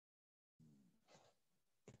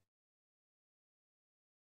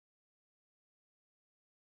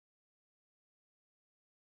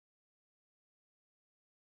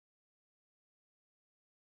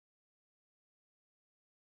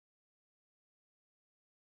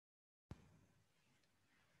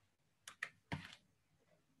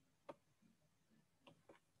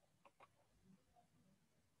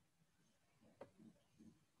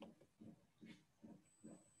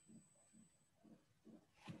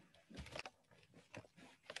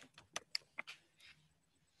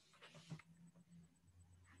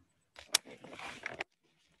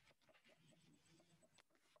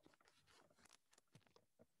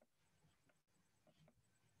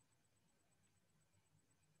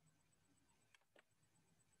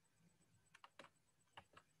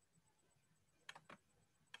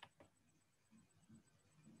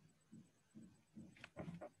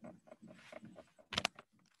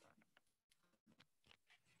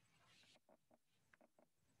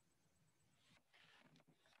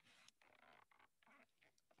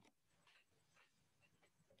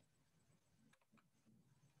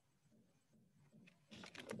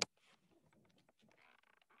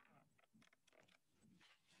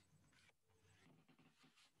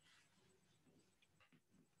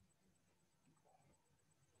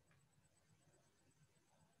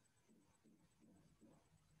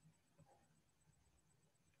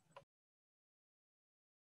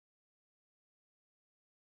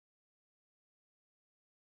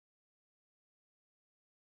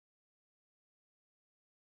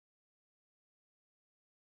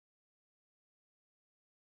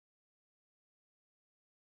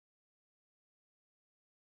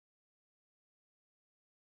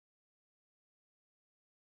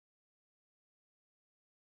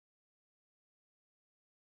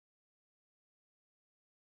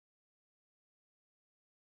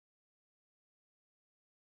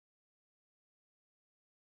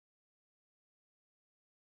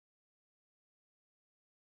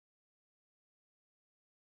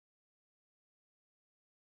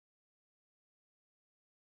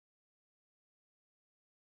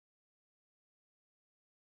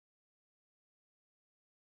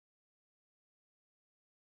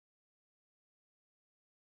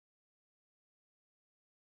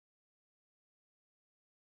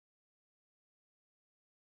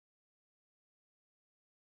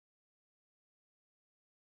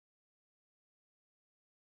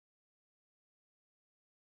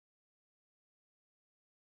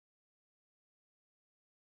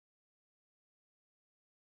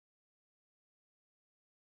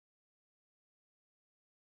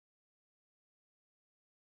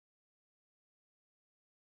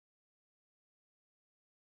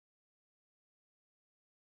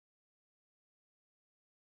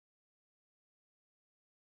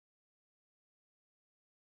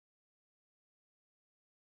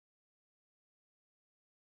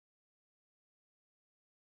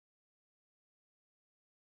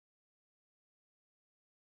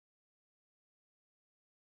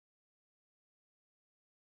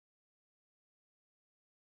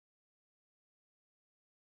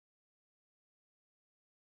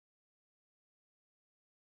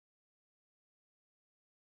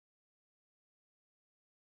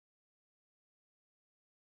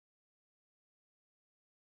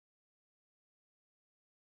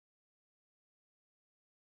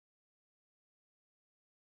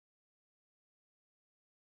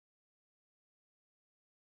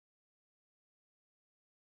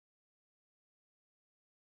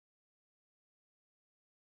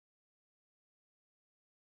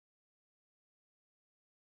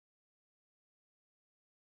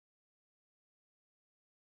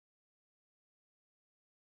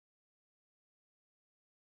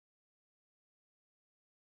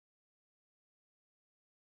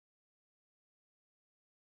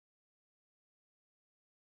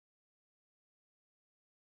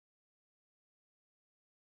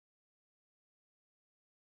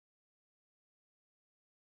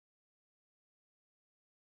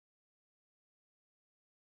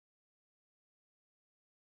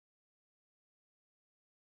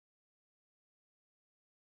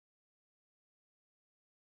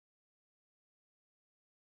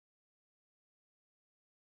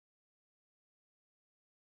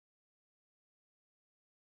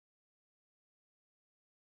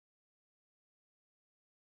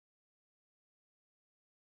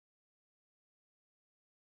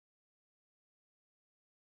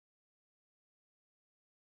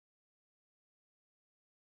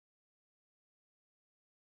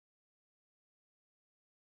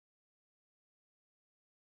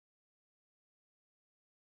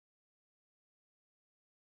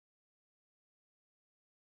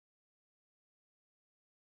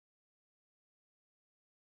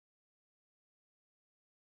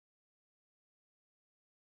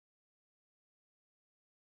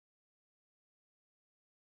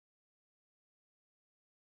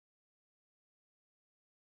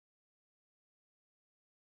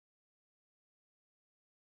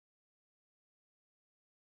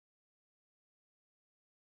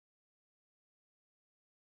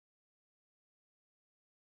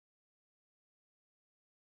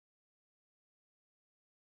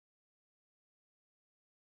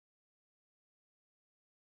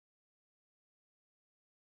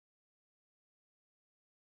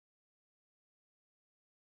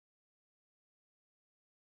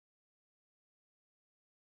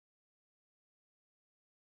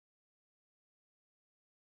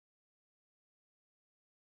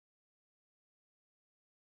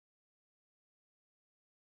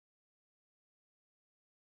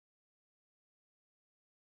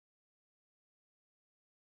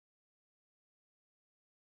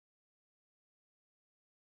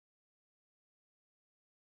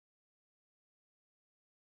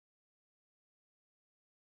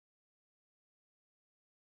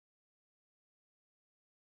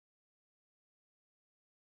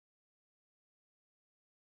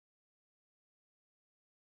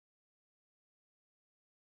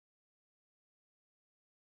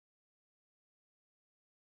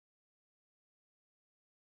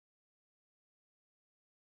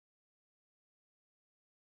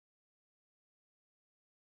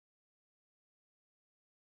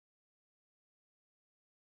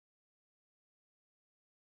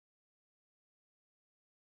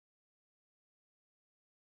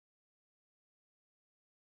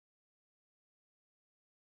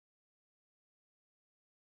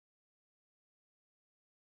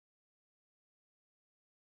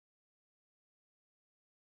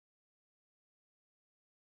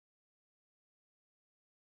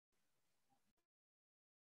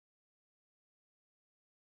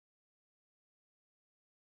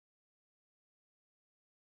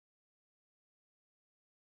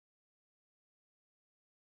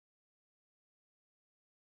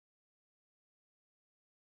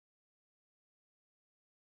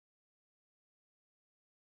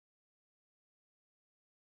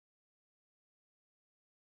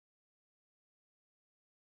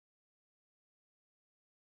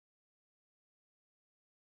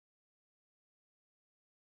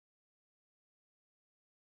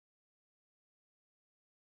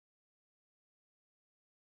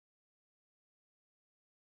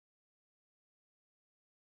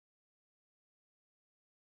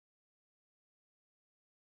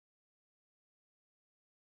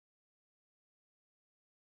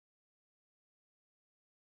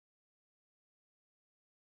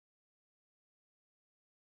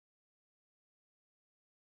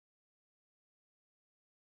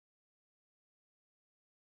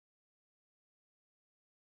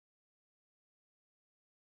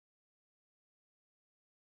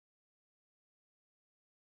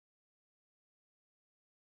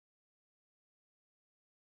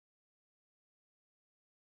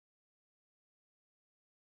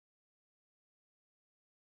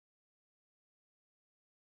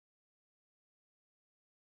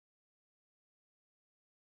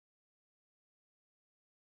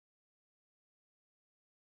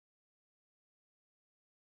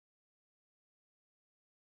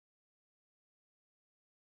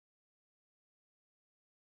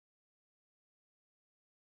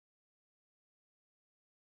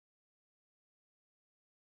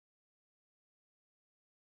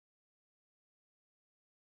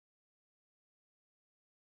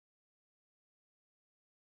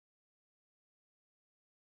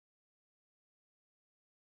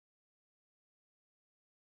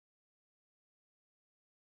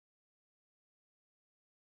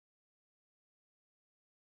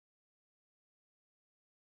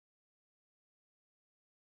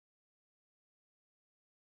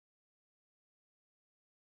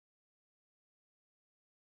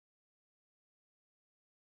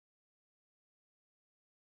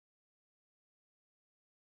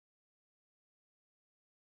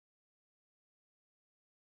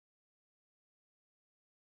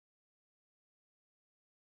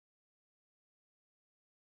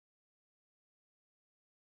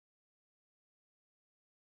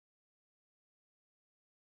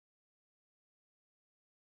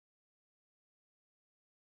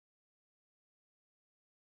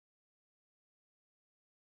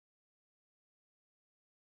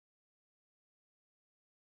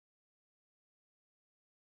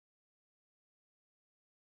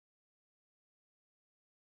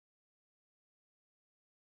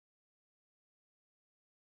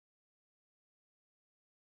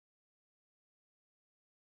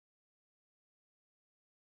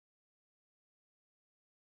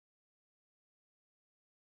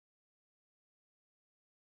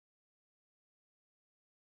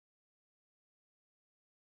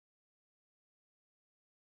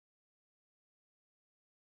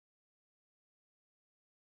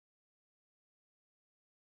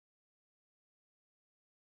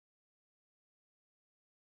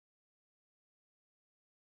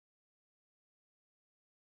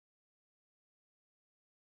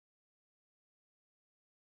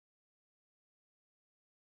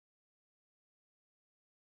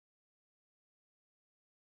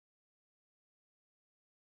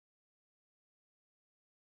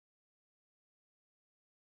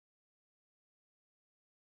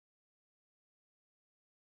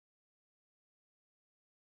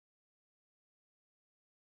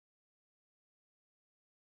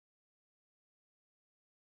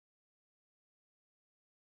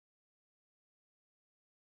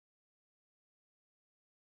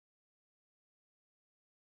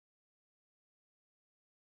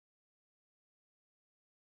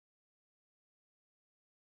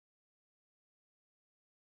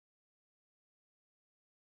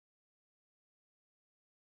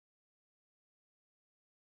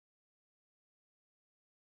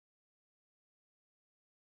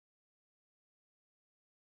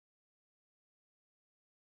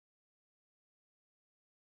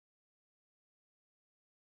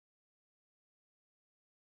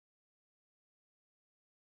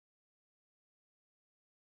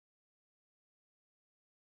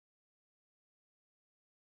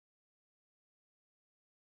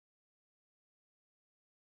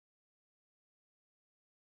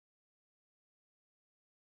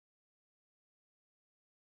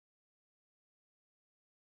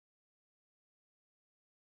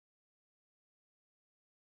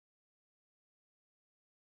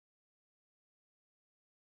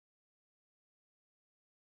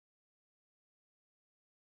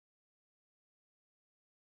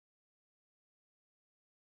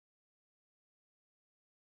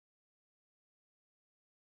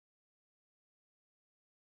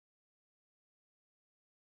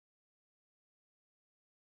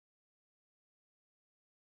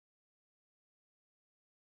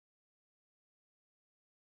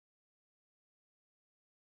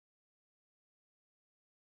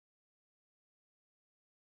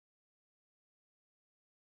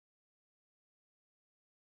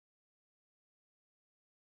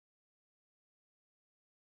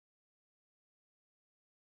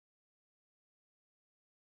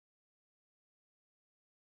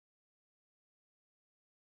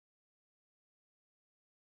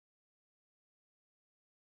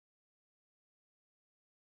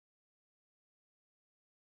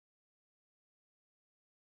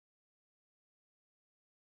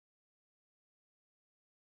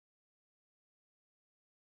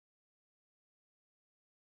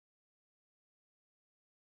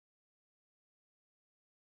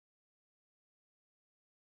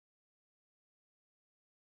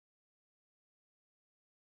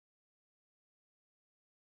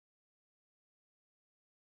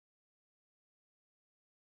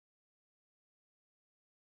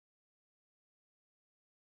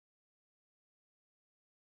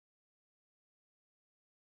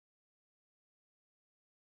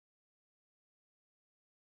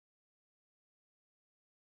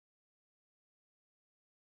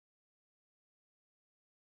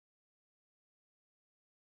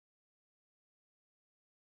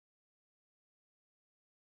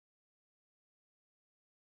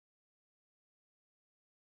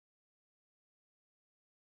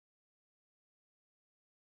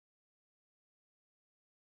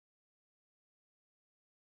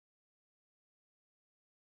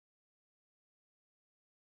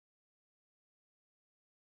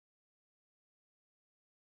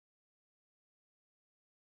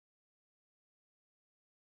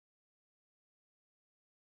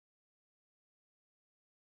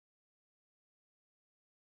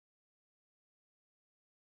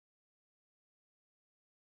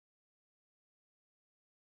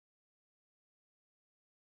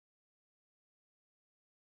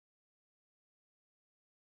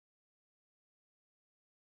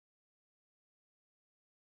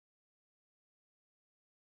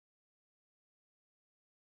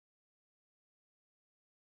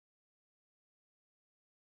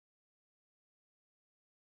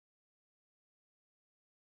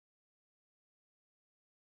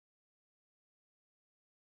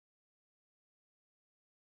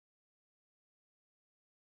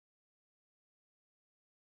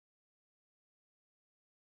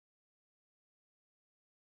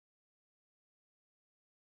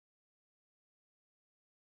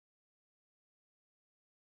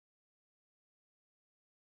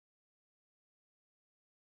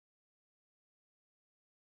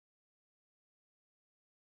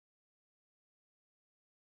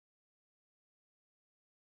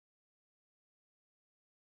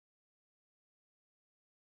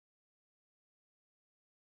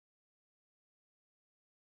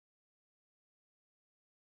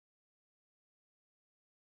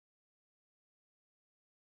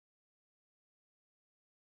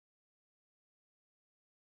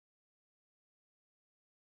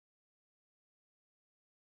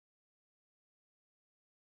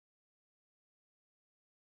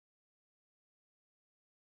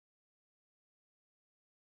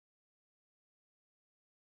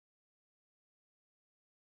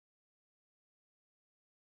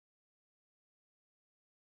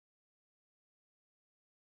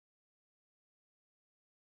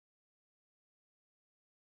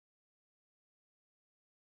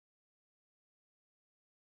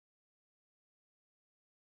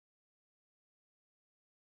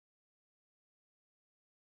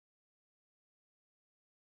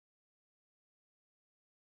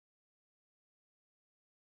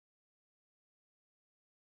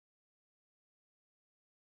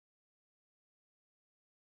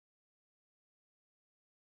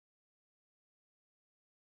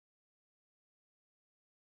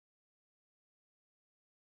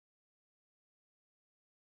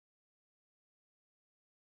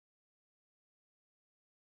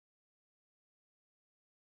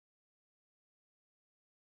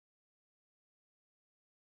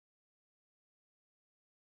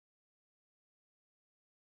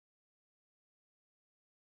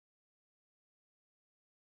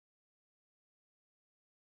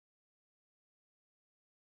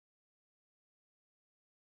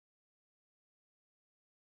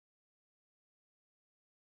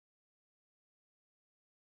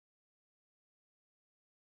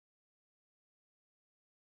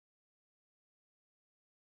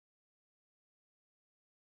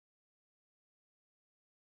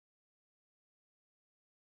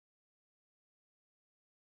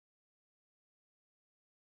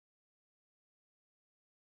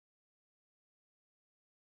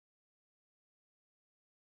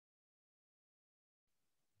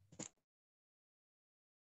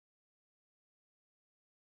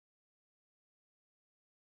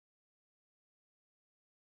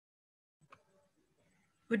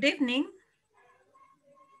Good evening.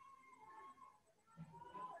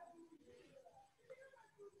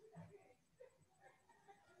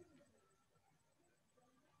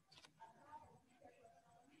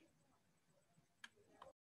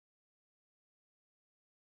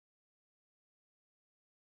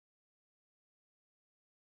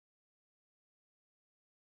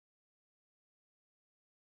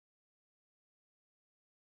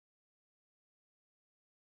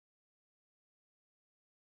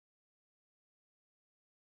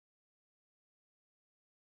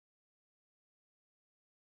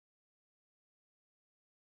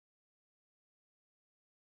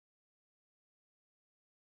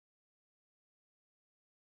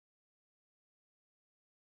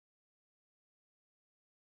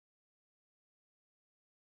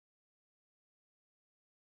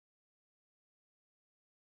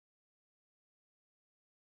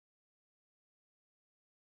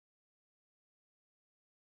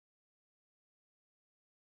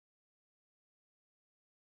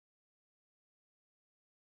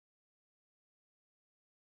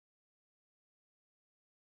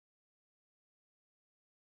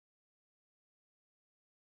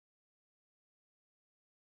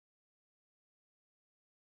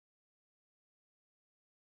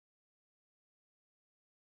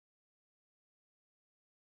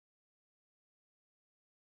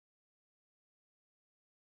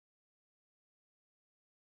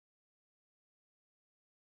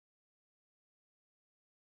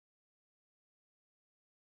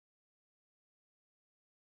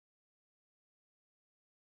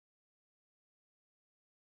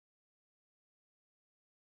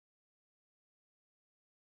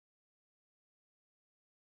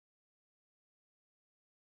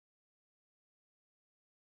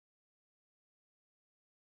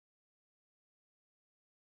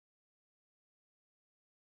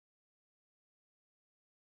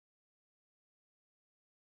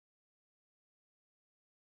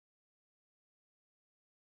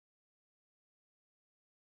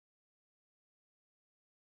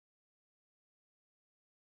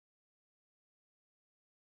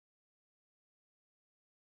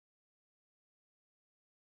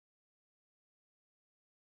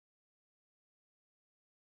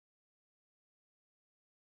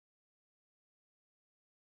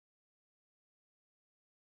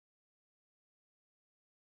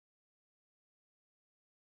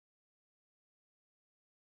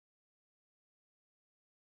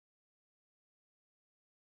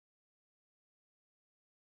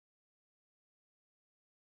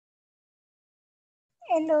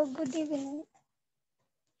 Hello, good evening.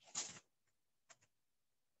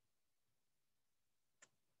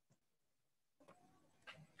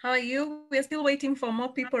 How are you? We're still waiting for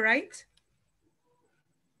more people, right?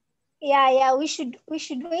 Yeah, we should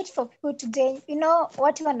wait for people to join. You know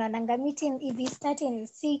what wanaonanga meeting if it's starting at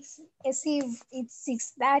 6, as if it's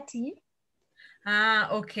 6:30. Ah,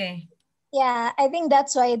 okay. Yeah, I think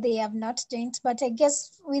that's why they have not joined. But I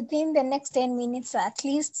guess within the next 10 minutes, at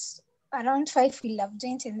least around 5 will have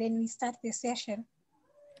joined and then we start the session.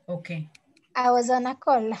 Okay. I was on a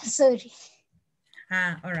call, sorry.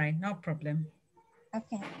 Ah, all right, no problem.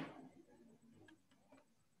 Okay.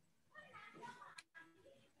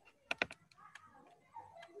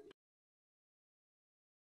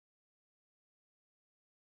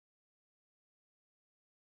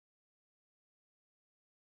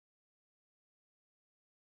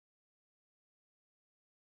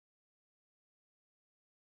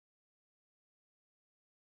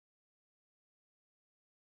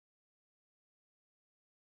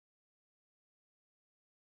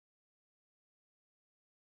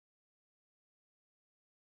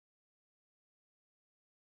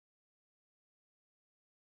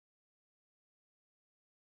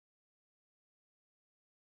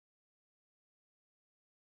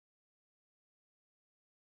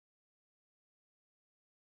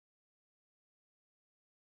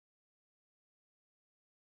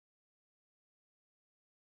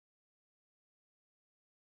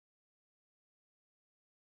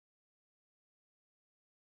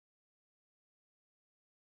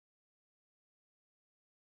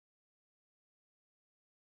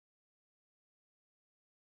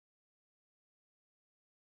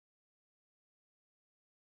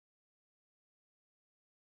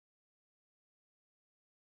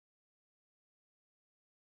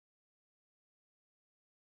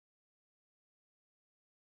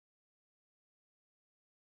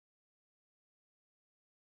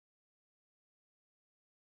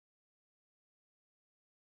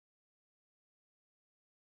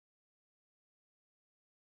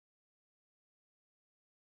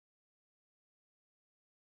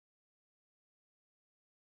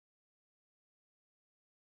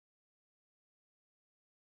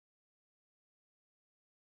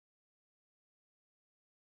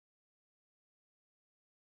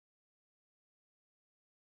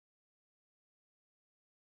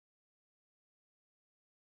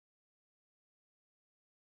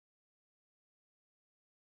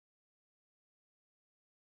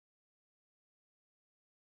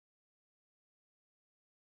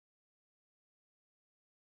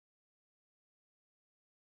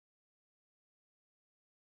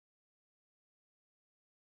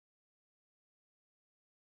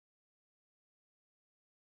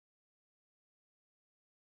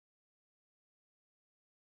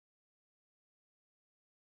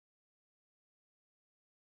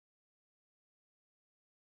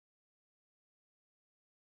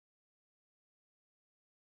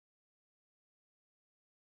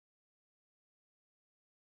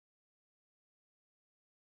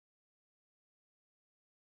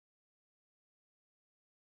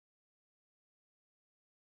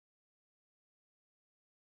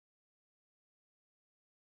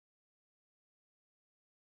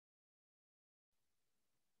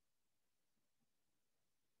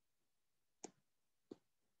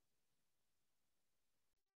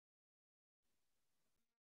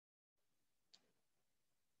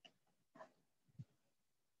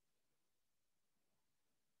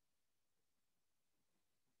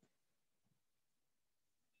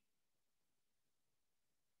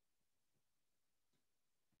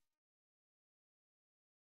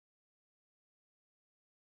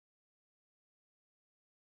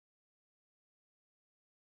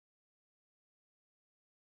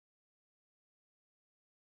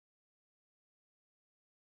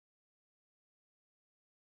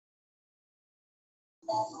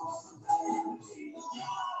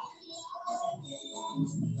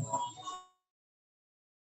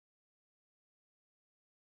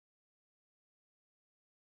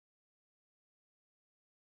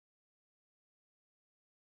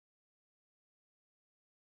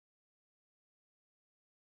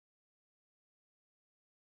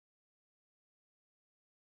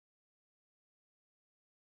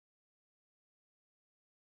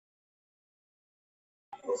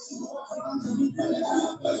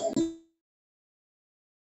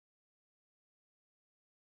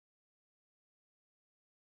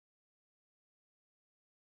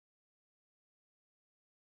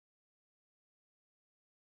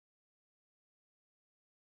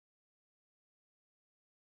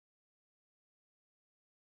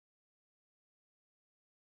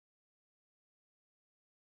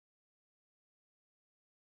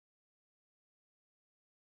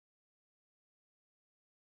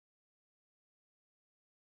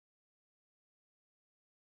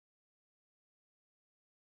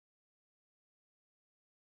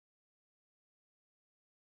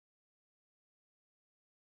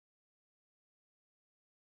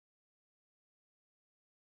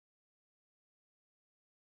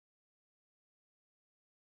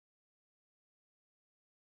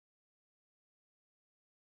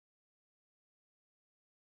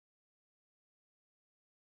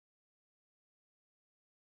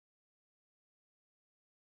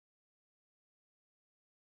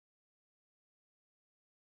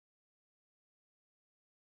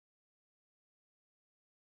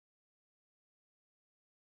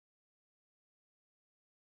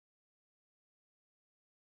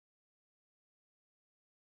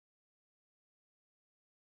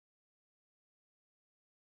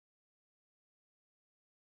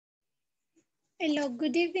 Hello,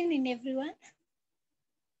 good evening, everyone.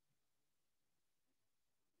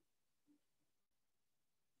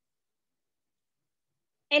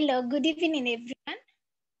 Hello, good evening, everyone.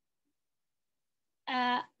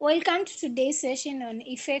 Welcome to today's session on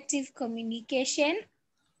effective communication.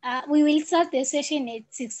 We will start the session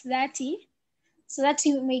at 6:30 so that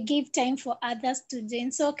we may give time for others to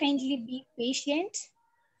join. So kindly be patient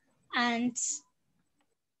and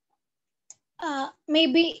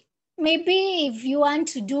maybe if you want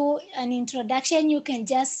to do an introduction, you can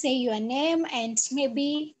just say your name and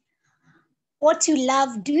maybe what you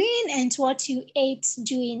love doing and what you hate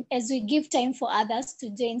doing as we give time for others to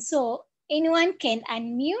join. So anyone can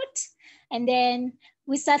unmute and then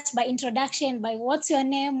we start by introduction by what's your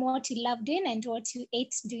name, what you love doing and what you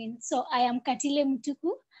hate doing. So I am Katile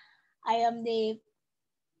Mutuku. I am the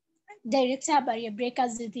Director of Barrier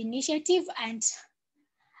Breakers Youth Initiative and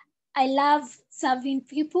I love serving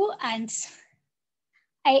people and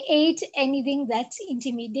I hate anything that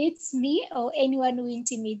intimidates me or anyone who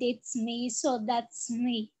intimidates me. So that's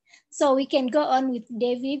me. So we can go on with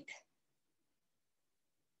David.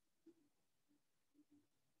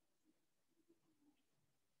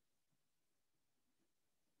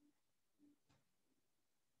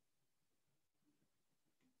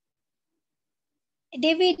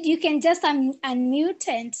 David, you can just unmute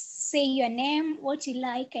and say your name, what you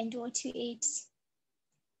like and what you hate.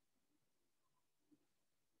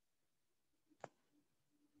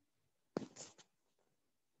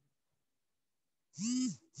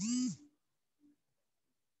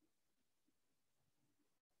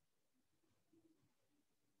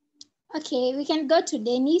 Okay, we can go to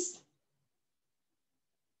Dennis.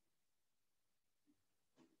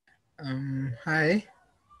 Hi.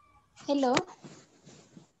 Hello.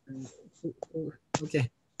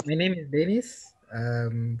 Okay, my name is Dennis.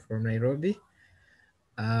 From Nairobi.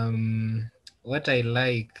 What I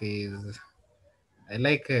like is I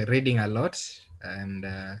like reading a lot and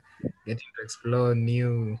getting to explore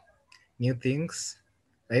new things.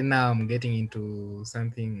 Right now, I'm getting into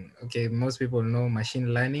something. Okay, most people know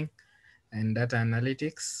machine learning and data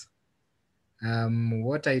analytics.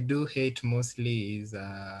 What I do hate mostly is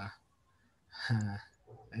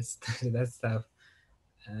that's tough.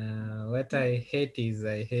 What I hate is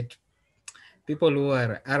I hate people who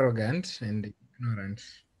are arrogant and ignorant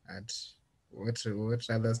at what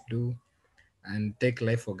others do and take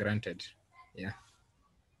life for granted. Yeah.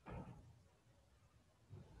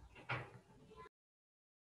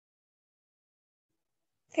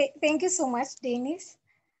 Thank you so much, Dennis.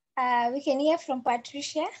 We can hear from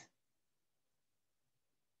Patricia.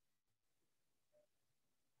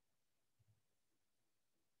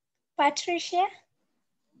 Patricia.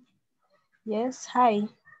 Yes, hi.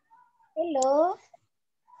 Hello.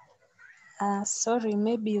 Sorry,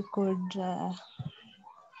 maybe you could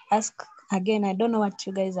ask again. I don't know what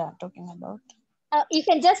you guys are talking about. You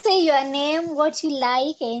can just say your name, what you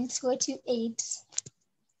like, and what you ate.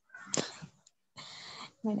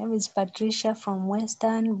 My name is Patricia from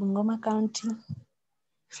Western Bungoma County.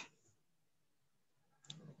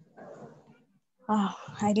 Oh,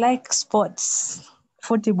 I like sports,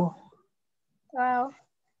 football. Wow.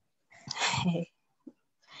 I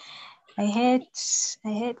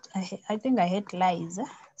think I hate lies.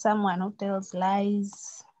 Someone who tells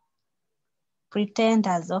lies,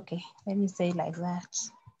 pretenders. Okay, let me say like that.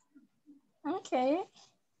 Okay.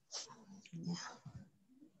 Yeah.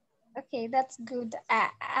 Okay, that's good.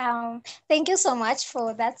 Thank you so much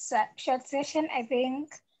for that short session.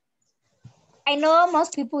 I know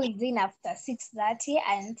most people will join after 6:30,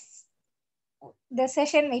 and the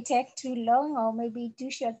session may take too long or maybe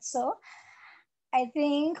too short. So I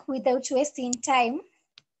think without wasting time,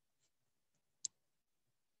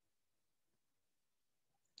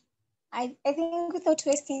 I think without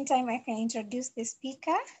wasting time, I can introduce the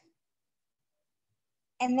speaker.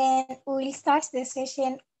 And then we will start the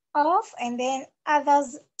session off, and then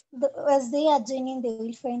others, as they are joining, they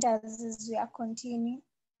will find us as we are continuing.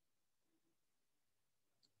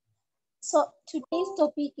 So today's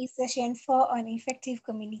topic is session 4 on effective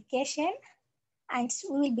communication, and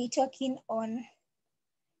we will be talking on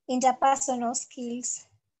interpersonal skills.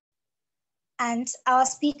 And our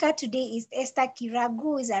speaker today is ESTHER KIRAGU,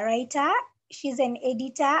 who is a writer. She's an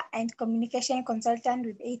editor and communication consultant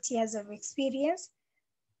with 8 years of experience.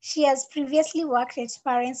 She has previously worked at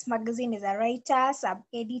Parents Magazine as a writer,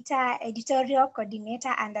 sub-editor, editorial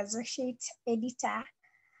coordinator, and associate editor,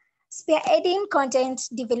 spearheading content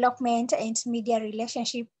development and media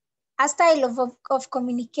relationship. A style of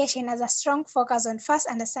communication has a strong focus on first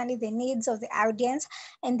understanding the needs of the audience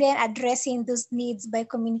and then addressing those needs by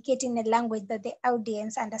communicating a language that the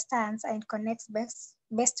audience understands and connects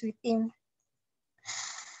best with him.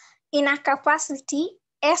 In her capacity,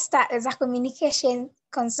 ESTHER as a communication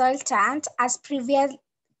consultant has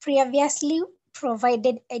previously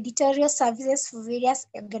provided editorial services for various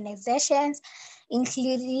organizations,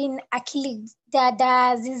 including Achilles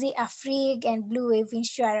Dada, Zizi Afrig, and Blue Wave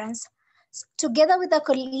Insurance. Together with a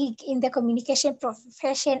colleague in the communication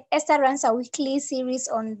profession, ESTHER runs a weekly series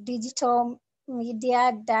on digital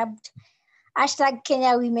media dubbed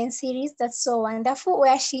 #Kenya Women series. That's so wonderful,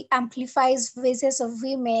 where she amplifies voices of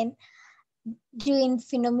women doing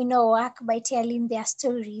phenomenal work by telling their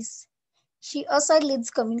stories. She also leads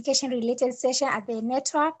communication-related sessions at the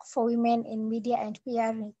Network for Women in Media and PR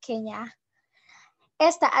in Kenya.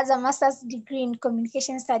 ESTHER has a master's degree in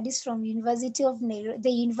communication studies from the University of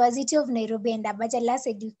Nairobi and a bachelor's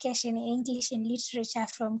education in English and literature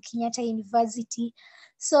from Kenyatta University.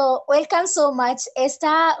 So welcome so much.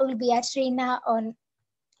 ESTHER will be a trainer on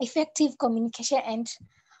effective communication and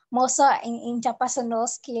more so in interpersonal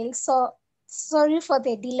skills. So sorry for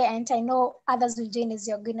the delay, and I know others will join as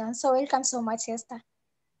you're going on. So welcome so much, ESTHER.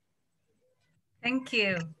 Thank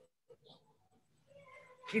you.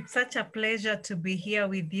 It's such a pleasure to be here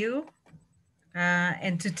with you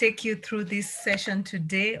and to take you through this session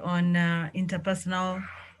today on interpersonal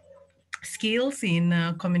skills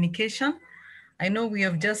in communication. I know we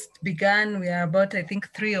have just begun. We are about, I think,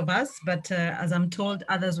 3 of us, but as I'm told,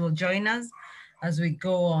 others will join us as we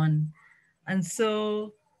go on. And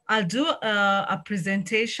so I'll do a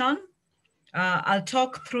presentation. I'll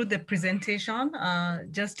talk through the presentation,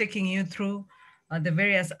 just taking you through the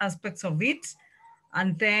various aspects of it.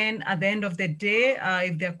 And then at the end of the day,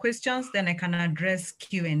 if there are questions, then I can address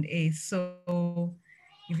Q&A. So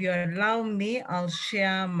if you allow me, I'll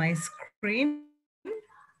share my screen.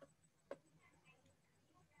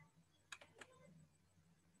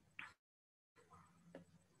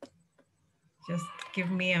 Just give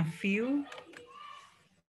me a few.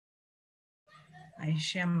 I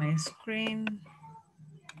share my screen.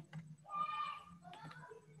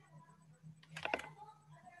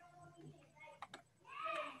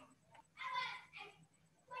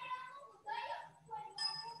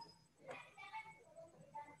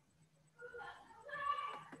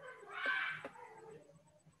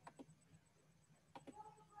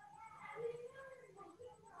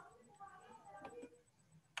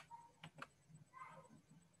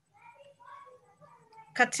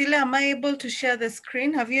 Katila, am I able to share the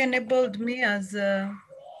screen? Have you enabled me as to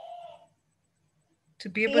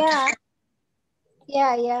be able to share?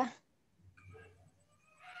 Yeah.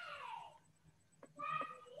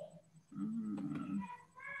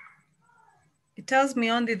 It tells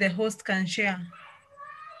me only the host can share.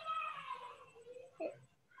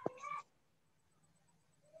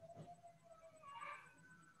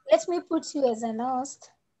 Let me put you as an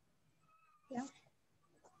host. Yeah.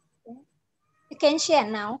 You can share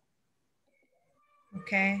now.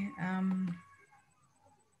 Okay.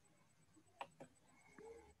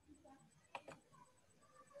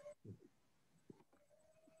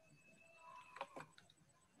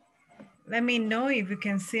 Let me know if you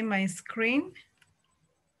can see my screen.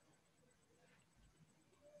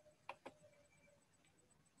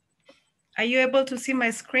 Are you able to see my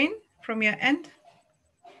screen from your end?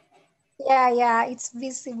 Yeah, it's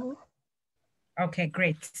visible. Okay,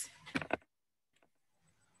 great.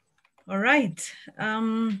 All right.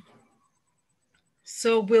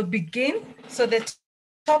 So we'll begin. So the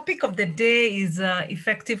topic of the day is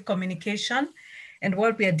effective communication. And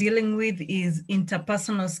what we are dealing with is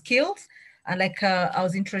interpersonal skills. And like I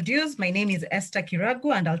was introduced, my name is Esther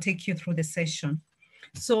KIRAGU, and I'll take you through the session.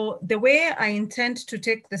 So the way I intend to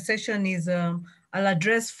take the session is I'll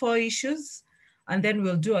address 4 issues, and then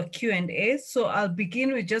we'll do a Q&A. So I'll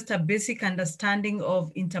begin with just a basic understanding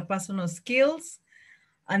of interpersonal skills,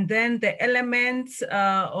 and then the elements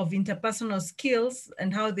of interpersonal skills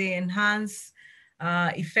and how they enhance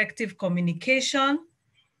effective communication.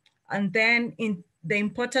 And then in the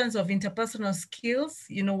importance of interpersonal skills,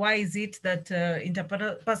 why is it that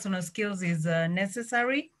interpersonal skills is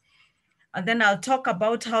necessary? And then I'll talk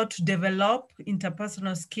about how to develop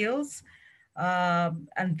interpersonal skills.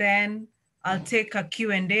 And then I'll take a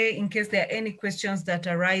Q&A in case there are any questions that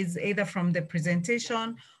arise either from the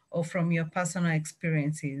presentation or from your personal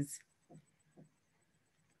experiences.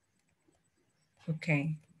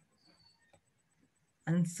 Okay.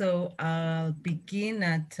 And so I'll begin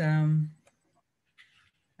at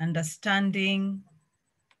understanding.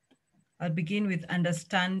 I'll begin with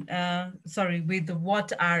with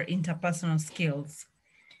what are interpersonal skills.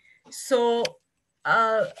 So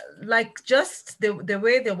like just the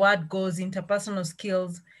way the word goes, interpersonal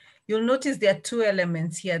skills, you'll notice there are 2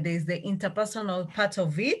 elements here. There's the interpersonal part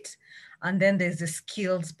of it, and then there's the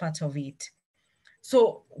skills part of it.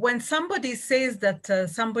 So when somebody says that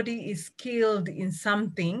somebody is skilled in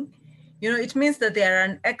something, it means that they are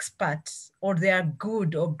an expert or they are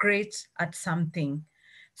good or great at something.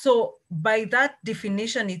 So by that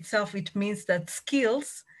definition itself, it means that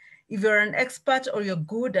skills, if you're an expert or you're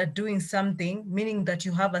good at doing something, meaning that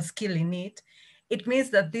you have a skill in it, it means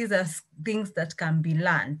that these are things that can be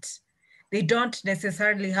learned. They don't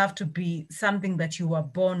necessarily have to be something that you were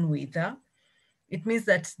born with. It means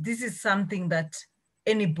that this is something that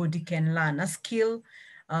anybody can learn. A skill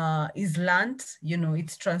is learned,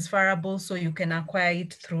 it's transferable, so you can acquire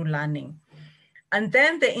it through learning. And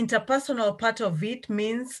then the interpersonal part of it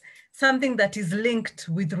means something that is linked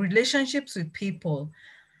with relationships with people.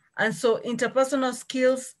 And so interpersonal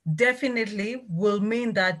skills definitely will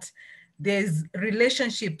mean that there's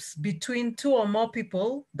relationships between 2 or more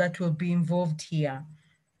people that will be involved here.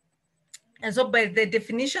 And so by the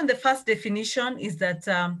definition, the first definition is that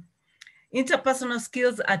interpersonal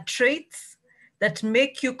skills are traits that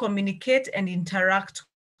make you communicate and interact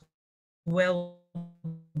well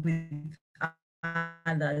with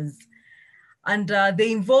others. And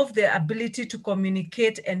they involve the ability to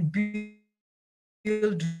communicate and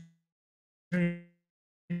build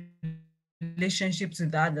relationships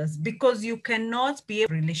with others, because you cannot be able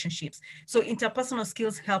to relationships. So interpersonal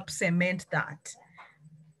skills help cement that.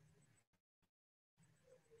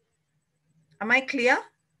 Am I clear?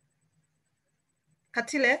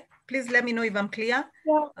 Katile, please let me know if I'm clear.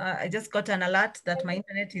 Yeah. I just got an alert that my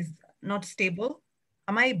internet is not stable.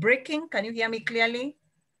 Am I breaking? Can you hear me clearly?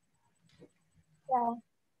 Yeah.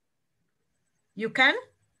 You can?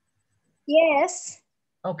 Yes.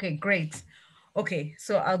 Okay, great. Okay,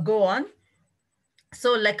 so I'll go on.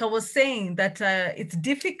 So like I was saying that it's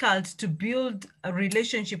difficult to build a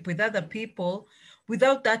relationship with other people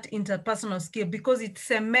without that interpersonal skill, because it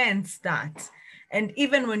cements that. And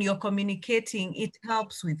even when you're communicating, it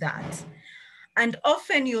helps with that. And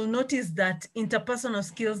often you'll notice that interpersonal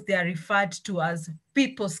skills, they are referred to as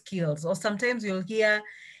people skills, or sometimes you'll hear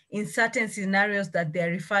in certain scenarios that they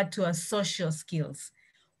are referred to as social skills.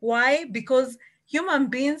 Why? Because human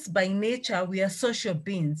beings by nature, we are social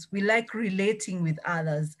beings. We like relating with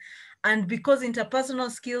others. And because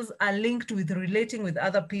interpersonal skills are linked with relating with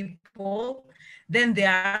other people, then they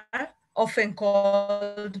are often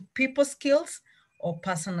called people skills or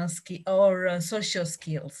personal skill or social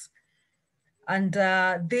skills. And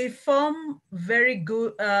they form a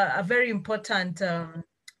very important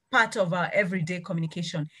part of our everyday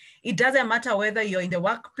communication. It doesn't matter whether you're in the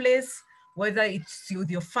workplace, whether it's with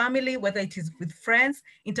your family, whether it is with friends,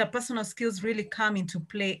 interpersonal skills really come into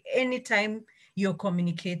play anytime you're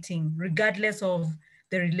communicating, regardless of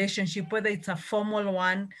the relationship, whether it's a formal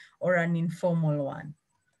one or an informal one.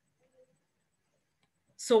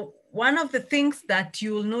 So one of the things that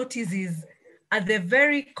you'll notice is at the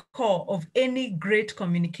very core of any great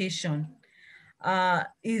communication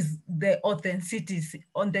is the authenticity.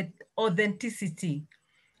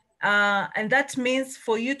 And that means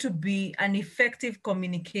for you to be an effective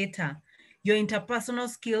communicator, your interpersonal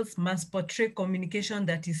skills must portray communication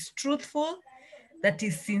that is truthful, that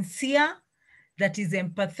is sincere, that is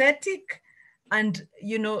empathetic, and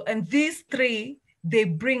and these three, they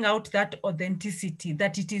bring out that authenticity,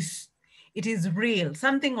 that it is real.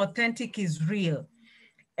 Something authentic is real.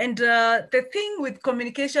 And the thing with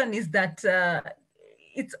communication is that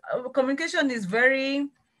communication is very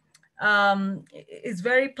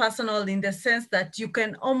personal, in the sense that you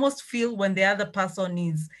can almost feel when the other person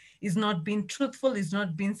is not being truthful, is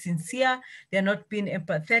not being sincere, they're not being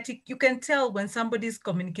empathetic. You can tell when somebody's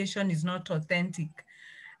communication is not authentic.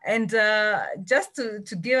 And just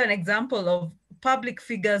to give an example of public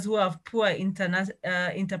figures who have poor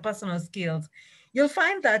interpersonal skills, you'll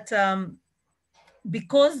find that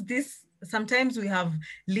because sometimes we have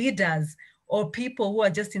leaders or people who are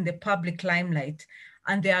just in the public limelight,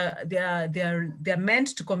 and they're meant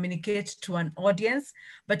to communicate to an audience,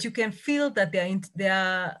 but you can feel that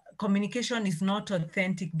their communication is not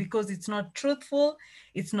authentic because it's not truthful,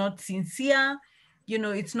 it's not sincere,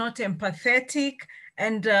 it's not empathetic.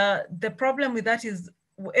 And the problem with that is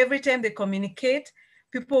every time they communicate,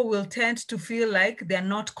 people will tend to feel like they're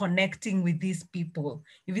not connecting with these people.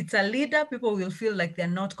 If it's a leader, people will feel like they're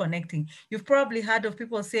not connecting. You've probably heard of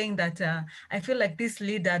people saying that, I feel like this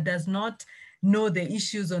leader does not know the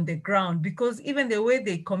issues on the ground, because even the way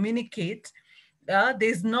they communicate,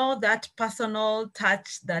 there's no that personal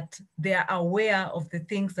touch that they are aware of the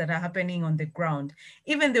things that are happening on the ground.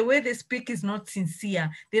 Even the way they speak is not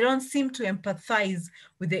sincere. They don't seem to empathize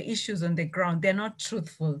with the issues on the ground. They're not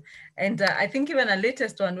truthful. And I think even a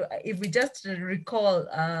latest one, if we just recall,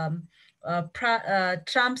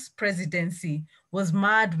 Trump's presidency was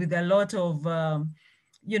marred with a lot of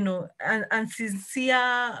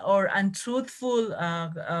unsincere or untruthful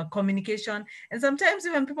communication. And sometimes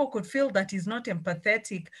even people could feel that he's not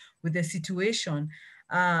empathetic with the situation.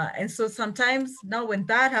 And so sometimes now when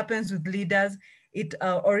that happens with leaders,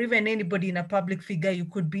 or even anybody in a public figure, you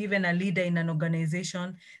could be even a leader in an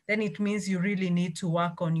organization, then it means you really need to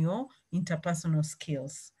work on your interpersonal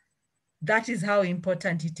skills. That is how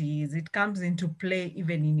important it is. It comes into play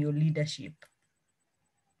even in your leadership.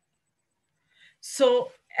 So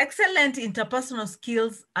excellent interpersonal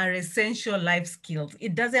skills are essential life skills.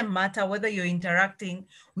 It doesn't matter whether you're interacting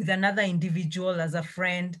with another individual as a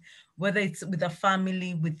friend, whether it's with a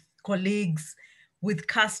family, with colleagues, with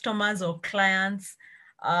customers or clients.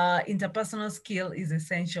 Interpersonal skill is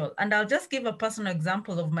essential. And I'll just give a personal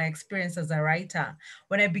example of my experience as a writer.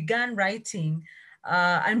 When I began writing,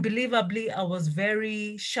 unbelievably, I was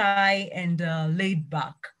very shy and laid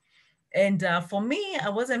back. And for me, I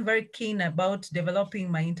wasn't very keen about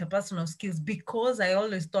developing my interpersonal skills because I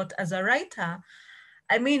always thought as a writer,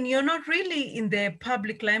 I mean, you're not really in the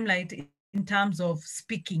public limelight in terms of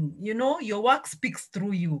speaking. Your work speaks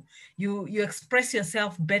through you. You express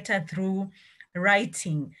yourself better through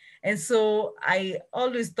writing. And so I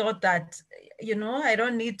always thought that, I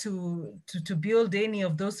don't need to build any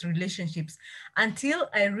of those relationships, until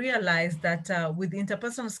I realized that with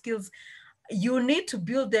interpersonal skills, you need to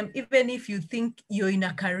build them even if you think you're in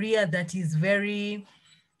a career that is very,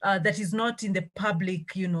 that is not in the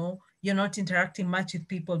public, you're not interacting much with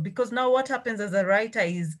people. Because now what happens as a writer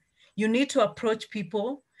is you need to approach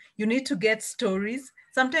people, you need to get stories.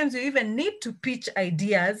 Sometimes you even need to pitch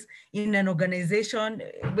ideas in an organization,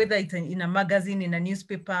 whether it's in a magazine, in a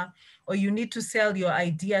newspaper, or you need to sell your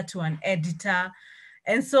idea to an editor.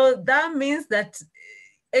 And so that means that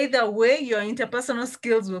either way, your interpersonal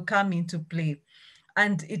skills will come into play.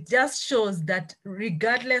 And it just shows that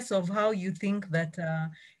regardless of how you think that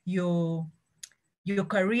your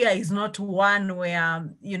career is not one where,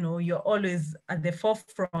 you're always at the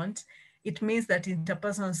forefront, it means that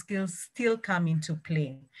interpersonal skills still come into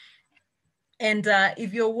play. And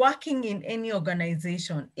if you're working in any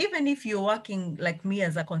organization, even if you're working like me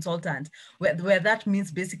as a consultant, where that means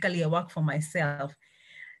basically I work for myself,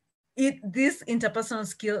 this interpersonal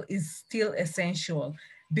skill is still essential,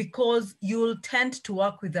 because you'll tend to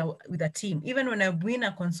work with a team. Even when I win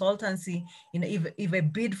a consultancy, if I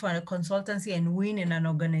bid for a consultancy and win in an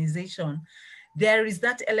organization, there is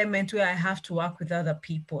that element where I have to work with other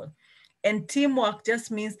people. And teamwork just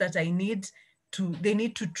means that they need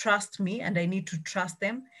to trust me and I need to trust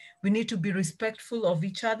them. We need to be respectful of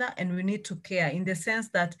each other, and we need to care, in the sense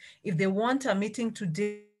that if they want a meeting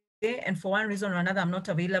today and for one reason or another I'm not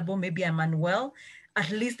available, maybe I'm unwell,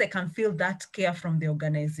 at least I can feel that care from the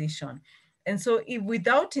organization. And so if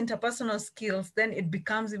without interpersonal skills, then it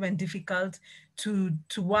becomes even difficult to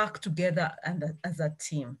work together and as a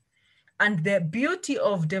team. And the beauty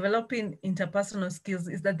of developing interpersonal skills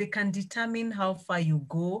is that they can determine how far you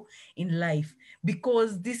go in life,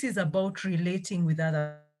 because this is about relating with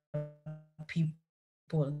other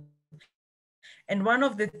people. And one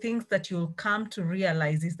of the things that you'll come to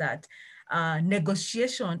realize is that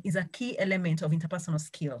negotiation is a key element of interpersonal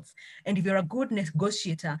skills. And if you're a good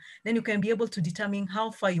negotiator, then you can be able to determine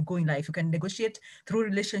how far you go in life. You can negotiate through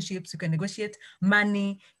relationships, you can negotiate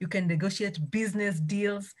money, you can negotiate business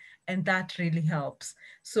deals, and that really helps.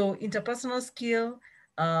 So interpersonal skill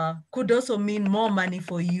could also mean more money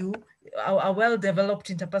for you. A well-developed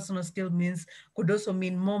interpersonal skill could also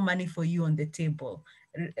mean more money for you on the table.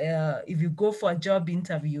 If you go for a job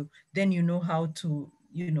interview, then you know how to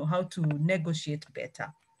negotiate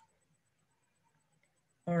better.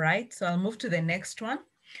 All right, so I'll move to the next one.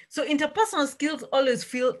 So interpersonal skills always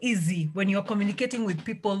feel easy when you're communicating with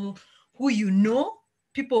people who you know,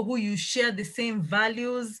 people who you share the same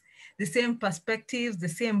values, the same perspectives, the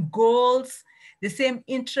same goals, the same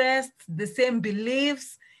interests, the same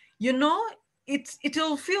beliefs. You know,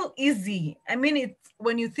 it'll feel easy. I mean,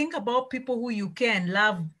 when you think about people who you can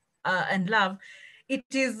love and love, it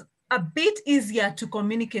is a bit easier to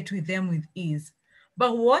communicate with them with ease.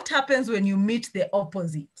 But what happens when you meet the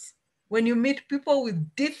opposite? When you meet people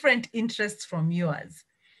with different interests from yours,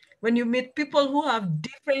 when you meet people who have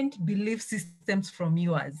different belief systems from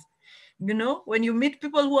yours, you know, when you meet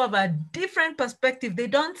people who have a different perspective, they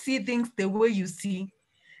don't see things the way you see,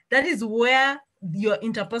 that is where your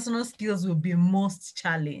interpersonal skills will be most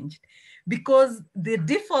challenged. Because the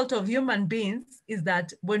default of human beings is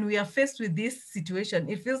that when we are faced with this situation,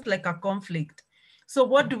 it feels like a conflict. So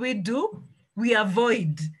what do? We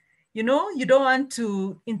avoid. You know, you don't want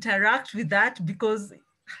to interact with that because,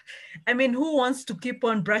 I mean, who wants to keep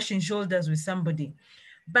on brushing shoulders with somebody?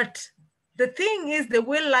 But the thing is, the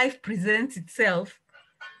way life presents itself,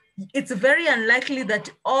 it's very unlikely that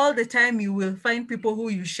all the time you will find people who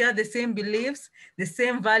you share the same beliefs, the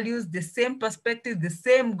same values, the same perspective, the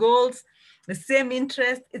same goals, the same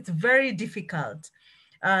interests. It's very difficult.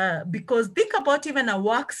 Because think about even a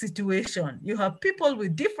work situation. You have people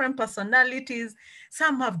with different personalities.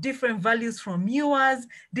 Some have different values from yours,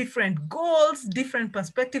 different goals, different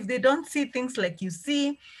perspectives. They don't see things like you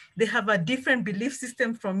see. They have a different belief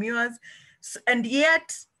system from yours. And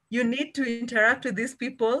yet you need to interact with these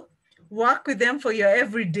people, work with them for your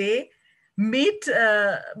everyday, meet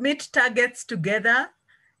targets together.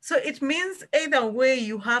 So it means either way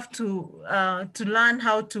you have to learn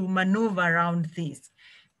how to maneuver around this.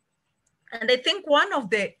 And I think one of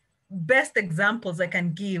the best examples I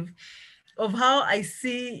can give of how I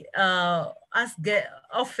see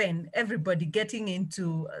everybody getting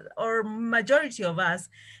into, or majority of us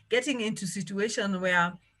getting into situations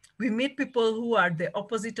where we meet people who are the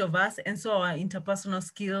opposite of us, and so our interpersonal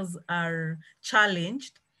skills are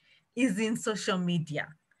challenged, is in social media.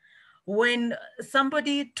 When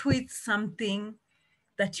somebody tweets something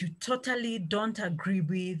that you totally don't agree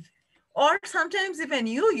with, or sometimes even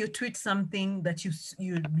you tweet something that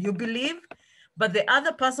you believe, but the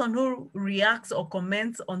other person who reacts or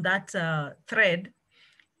comments on that thread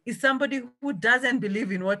is somebody who doesn't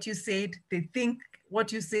believe in what you said. They think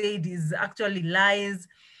what you said is actually lies,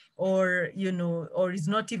 or or is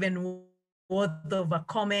not even worth of a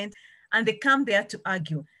comment, and they come there to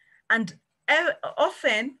argue. And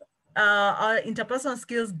often our interpersonal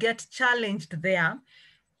skills get challenged there,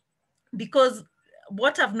 because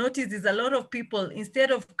what I've noticed is a lot of people,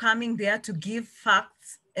 instead of coming there to give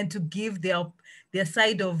facts and to give their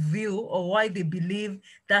side of view or why they believe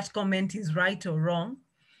that comment is right or wrong,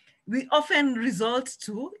 we often resort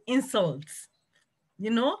to insults.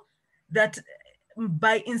 You know, that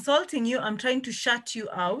by insulting you, I'm trying to shut you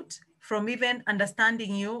out from even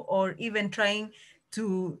understanding you or even trying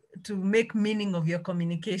to make meaning of your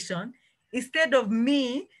communication, instead of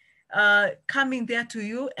me coming there to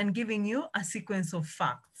you and giving you a sequence of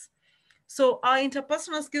facts. So our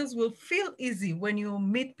interpersonal skills will feel easy when you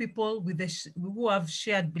meet people who have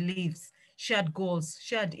shared beliefs, shared goals,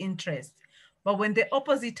 shared interests. But when the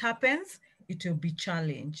opposite happens, it will be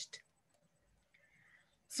challenged.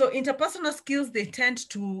 So interpersonal skills, they tend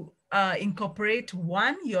to incorporate,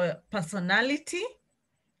 one, your personality,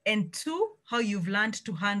 and two, how you've learned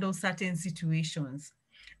to handle certain situations.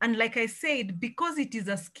 And like I said, because it is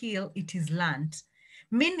a skill, it is learned.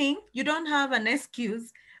 Meaning you don't have an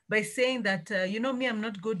excuse by saying that, me, I'm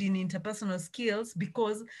not good in interpersonal skills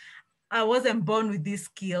because I wasn't born with this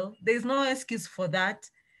skill. There's no excuse for that,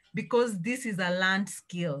 because this is a learned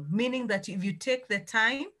skill, meaning that if you take the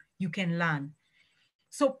time, you can learn.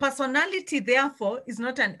 So personality, therefore, is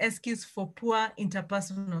not an excuse for poor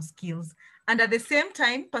interpersonal skills. And at the same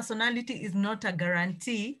time, personality is not a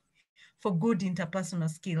guarantee for good interpersonal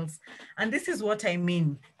skills. And this is what I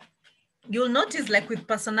mean. You'll notice, like with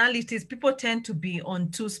personalities, people tend to be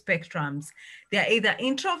on two spectrums. They're either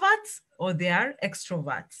introverts or they are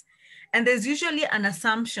extroverts. And there's usually an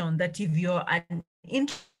assumption that if you're an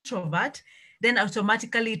introvert, then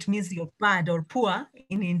automatically it means you're bad or poor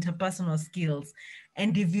in interpersonal skills.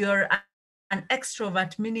 And if you're an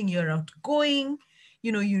extrovert, meaning you're outgoing,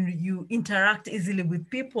 you interact easily with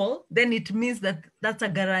people, then it means that that's a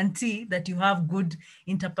guarantee that you have good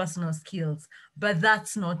interpersonal skills. But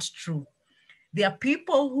that's not true. There are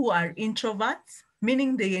people who are introverts,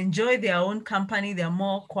 meaning they enjoy their own company, they're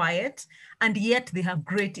more quiet, and yet they have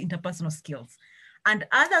great interpersonal skills. And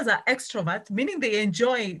others are extroverts, meaning they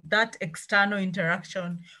enjoy that external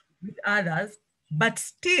interaction with others, but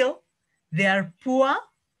still they are poor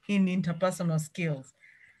in interpersonal skills.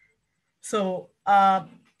 So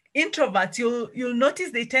introverts, you'll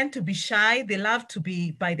notice they tend to be shy. They love to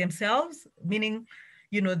be by themselves, meaning,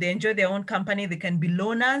 they enjoy their own company. They can be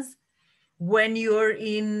loners. When you're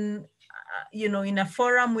in a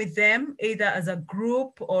forum with them, either as a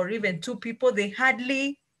group or even two people, they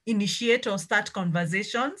hardly initiate or start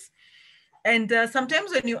conversations. And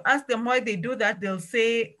sometimes when you ask them why they do that, they'll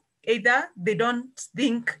say either they don't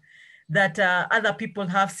think that other people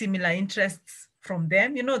have similar interests from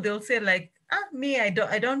them. They'll say like, me, I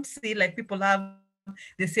don't see like people have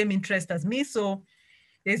the same interest as me. So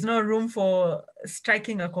there's no room for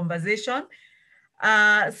striking a conversation.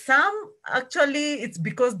 Some actually, it's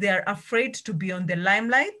because they're afraid to be on the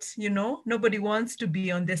limelight. Nobody wants to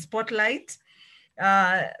be on the spotlight.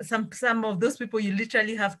 Some of those people, you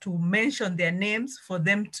literally have to mention their names for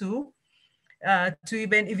them to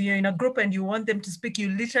even if you're in a group and you want them to speak, you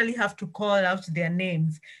literally have to call out their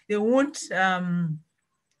names. They won't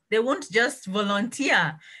just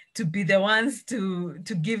volunteer to be the ones to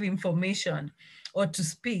give information or to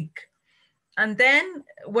speak. And then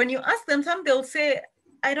when you ask them, some they'll say,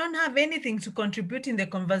 I don't have anything to contribute in the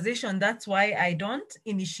conversation. That's why I don't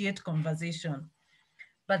initiate conversation.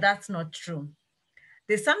 But that's not true.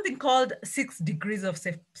 There's something called 6 degrees of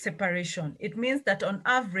separation. It means that on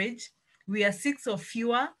average, we are 6 or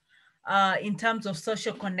fewer in terms of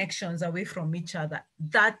social connections away from each other.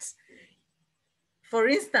 That, for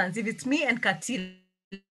instance, if it's me and Katile,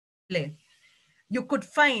 you could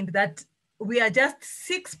find that we are just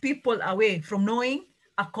 6 people away from knowing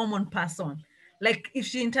a common person. Like if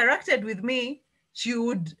she interacted with me, she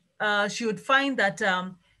would find that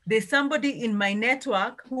there's somebody in my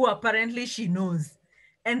network who apparently she knows.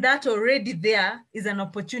 And that already there is an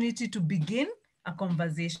opportunity to begin a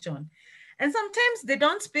conversation. And sometimes they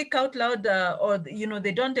don't speak out loud or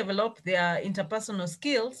they don't develop their interpersonal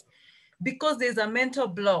skills because there's a mental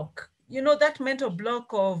block. That mental block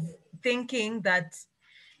of thinking that,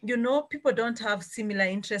 people don't have similar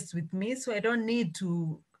interests with me, so I don't need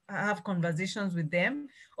to have conversations with them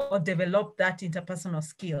or develop that interpersonal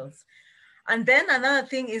skills. And then another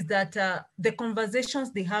thing is that the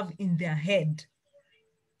conversations they have in their head,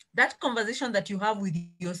 that conversation that you have with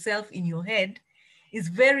yourself in your head is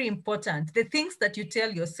very important. The things that you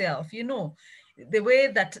tell yourself, the way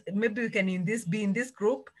that maybe we can be in this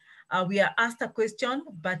group, we are asked a question,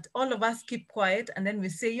 but all of us keep quiet. And then we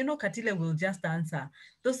say, Katile will just answer.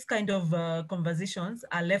 Those kind of conversations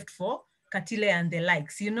are left for Katile and the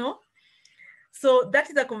likes, So that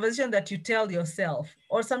is a conversation that you tell yourself.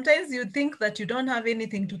 Or sometimes you think that you don't have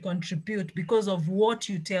anything to contribute because of what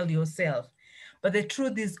you tell yourself. But the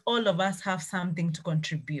truth is all of us have something to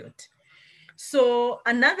contribute. So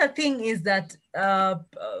another thing is that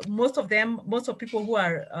most of people who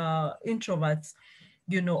are introverts,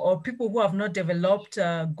 or people who have not developed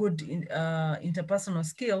good interpersonal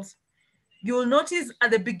skills, you'll notice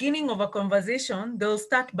at the beginning of a conversation, they'll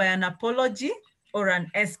start by an apology or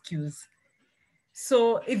an excuse.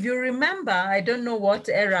 So if you remember, I don't know what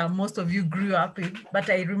era most of you grew up in, but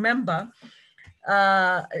I remember,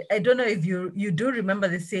 I don't know if you do remember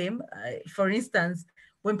the same. For instance,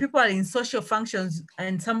 when people are in social functions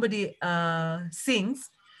and somebody sings,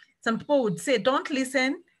 some people would say, don't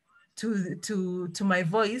listen to my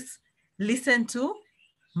voice, listen to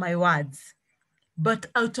my words. But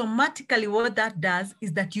automatically what that does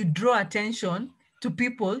is that you draw attention to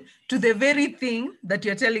people to the very thing that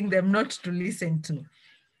you're telling them not to listen to,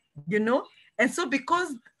 And so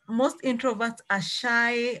because most introverts are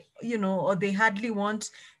shy, or they hardly want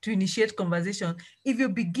to initiate conversation, if you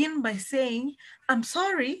begin by saying, I'm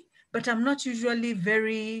sorry, but I'm not usually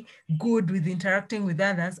very good with interacting with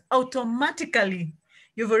others, automatically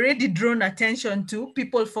you've already drawn attention to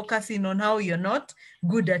people focusing on how you're not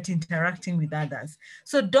good at interacting with others.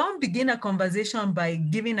 So don't begin a conversation by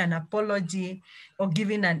giving an apology or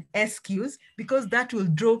giving an excuse, because that will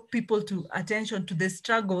draw people to attention to the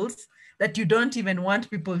struggles that you don't even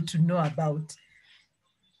want people to know about.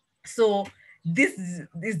 So this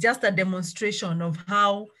is just a demonstration of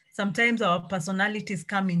how sometimes our personalities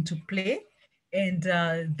come into play, and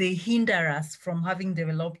they hinder us from having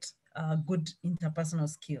developed good interpersonal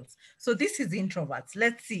skills. So this is introverts.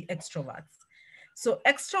 Let's see extroverts. So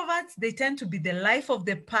extroverts, they tend to be the life of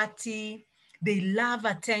the party. They love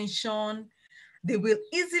attention. They will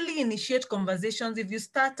easily initiate conversations. If you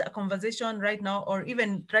start a conversation right now, or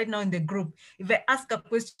even right now in the group, if I ask a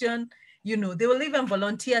question, you know, they will even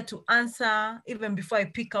volunteer to answer even before I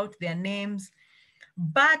pick out their names.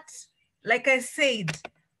 But like I said,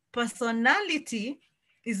 personality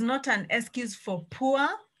is not an excuse for poor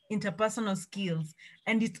interpersonal skills,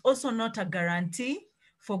 and it's also not a guarantee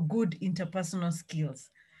for good interpersonal skills,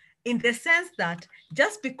 in the sense that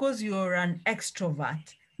just because you're an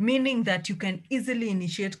extrovert, meaning that you can easily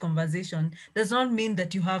initiate conversation, does not mean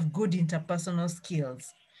that you have good interpersonal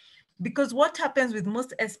skills. Because what happens with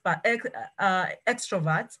most extroverts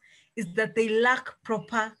is that they lack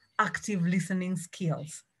proper active listening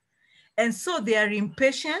skills. And so they are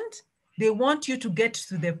impatient. They want you to get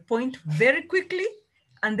to the point very quickly,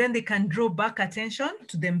 and then they can draw back attention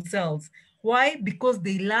to themselves. Why? Because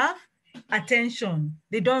they love attention.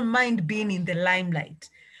 They don't mind being in the limelight.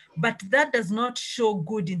 But that does not show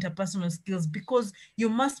good interpersonal skills, because you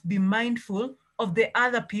must be mindful of the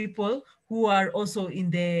other people who are also in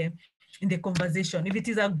the conversation. If it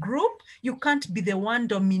is a group, you can't be the one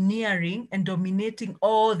domineering and dominating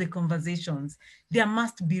all the conversations. There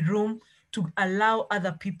must be room to allow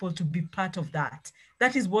other people to be part of that.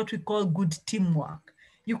 That is what we call good teamwork.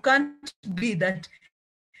 You can't be that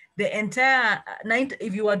the entire 90,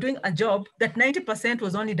 if you are doing a job, that 90%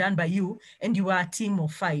 was only done by you and you are a team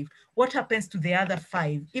of 5. What happens to the other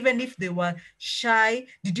 5? Even if they were shy,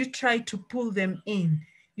 did you try to pull them in?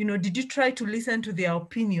 You know, did you try to listen to their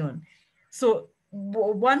opinion? So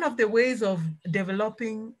one of the ways of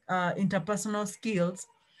developing interpersonal skills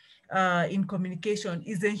in communication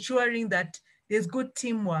is ensuring that there's good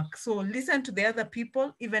teamwork. So listen to the other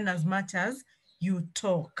people even as much as you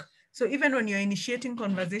talk. So even when you're initiating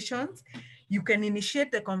conversations, you can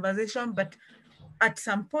initiate the conversation, but at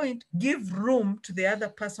some point, give room to the other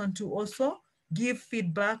person to also give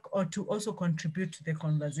feedback or to also contribute to the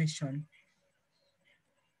conversation.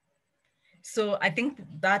 So I think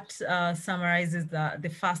that summarizes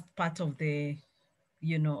the first part of the,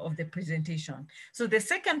 of the presentation. So the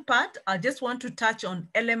second part, I just want to touch on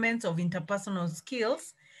elements of interpersonal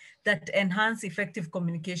skills that enhance effective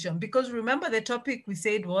communication. Because remember, the topic we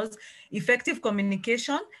said was effective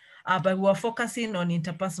communication, but we're focusing on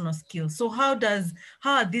interpersonal skills. So how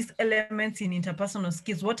are these elements in interpersonal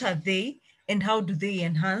skills? What are they, and how do they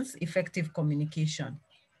enhance effective communication?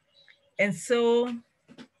 And so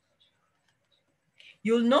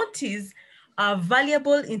you'll notice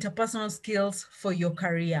valuable interpersonal skills for your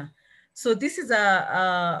career. So this is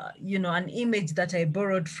an image that I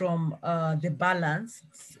borrowed from The Balance.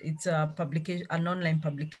 It's a publication, an online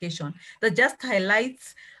publication that just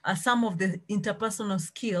highlights some of the interpersonal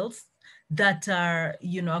skills that are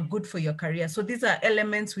good for your career. So these are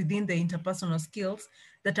elements within the interpersonal skills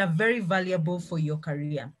that are very valuable for your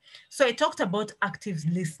career. So I talked about active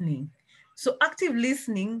listening. So active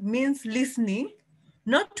listening means listening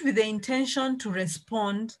not with the intention to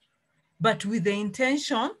respond, but with the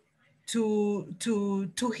intention to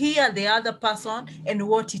hear the other person and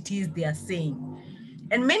what it is they are saying.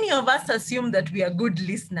 And many of us assume that we are good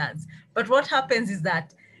listeners, but what happens is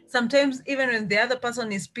that sometimes even when the other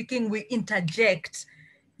person is speaking, we interject,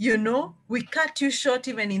 we cut you short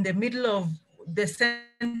even in the middle of the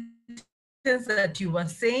sentence that you were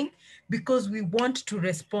saying because we want to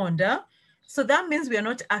respond. So that means we are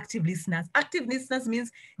not active listeners. Active listeners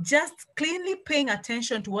means just cleanly paying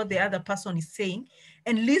attention to what the other person is saying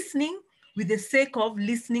and listening with the sake of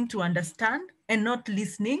listening to understand and not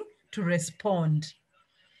listening to respond.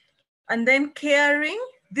 And then caring,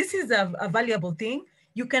 this is a valuable thing.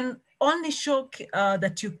 You can only show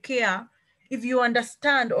that you care if you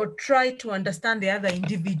understand or try to understand the other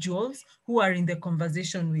individuals who are in the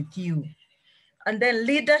conversation with you. And then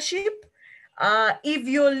leadership, if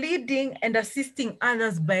you're leading and assisting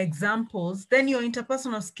others by examples, then your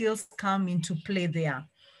interpersonal skills come into play there.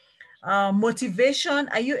 Motivation,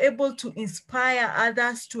 are you able to inspire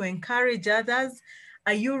others, to encourage others?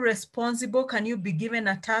 Are you responsible? Can you be given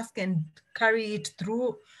a task and carry it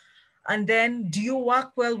through? And then, do you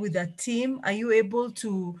work well with a team? Are you able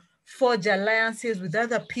to forge alliances with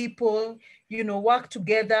other people, you know, work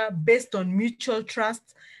together based on mutual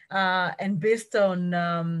trust and based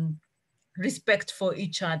on respect for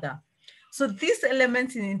each other? So these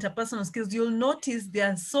elements in interpersonal skills, you'll notice they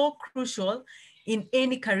are so crucial in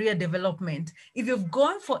any career development. If you've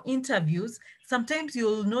gone for interviews, sometimes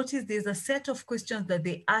you'll notice there's a set of questions that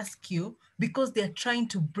they ask you because they're trying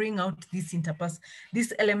to bring out these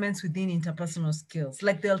elements within interpersonal skills.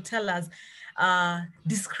 Like they'll tell us,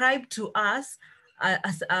 describe to us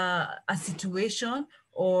a situation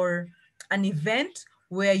or an event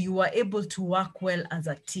where you are able to work well as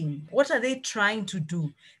a team. What are they trying to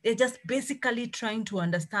do? They're just basically trying to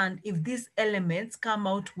understand if these elements come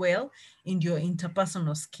out well in your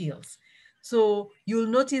interpersonal skills. So you'll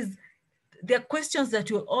notice there are questions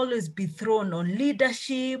that will always be thrown on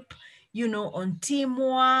leadership, you know, on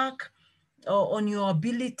teamwork, or on your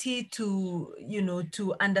ability to, you know,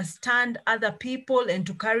 to understand other people and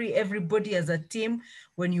to carry everybody as a team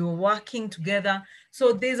when you're working together.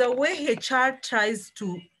 So there's a way HR tries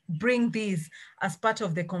to bring these as part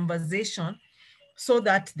of the conversation so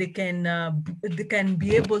that they can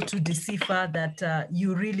be able to decipher that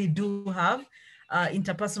you really do have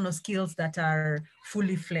interpersonal skills that are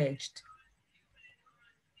fully fledged.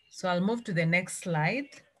 So I'll move to the next slide.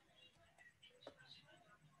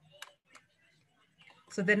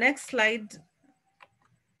 So the next slide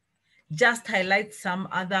just highlights some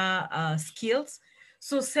other skills.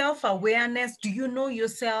 So self-awareness, do you know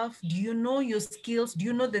yourself? Do you know your skills? Do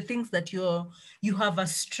you know the things that you have a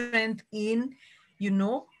strength in? You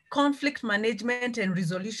know, conflict management and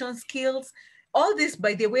resolution skills. All this,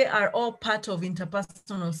 by the way, are all part of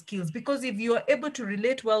interpersonal skills, because if you are able to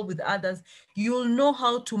relate well with others, you'll know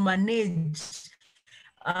how to manage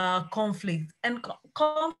conflicts. And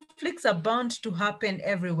conflicts are bound to happen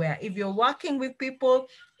everywhere. If you're working with people,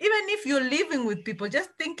 even if you're living with people,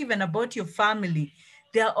 just think even about your family.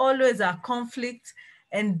 There always are conflicts.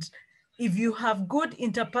 And if you have good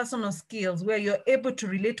interpersonal skills where you're able to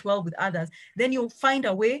relate well with others, then you'll find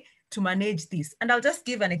a way to manage this. And I'll just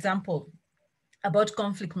give an example about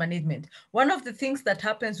conflict management. One of the things that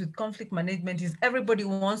happens with conflict management is everybody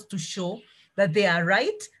wants to show that they are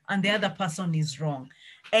right and the other person is wrong.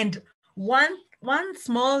 And one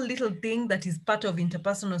small little thing that is part of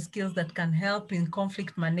interpersonal skills that can help in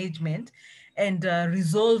conflict management and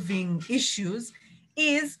resolving issues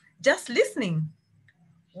is just listening,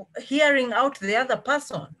 hearing out the other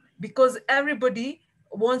person, because everybody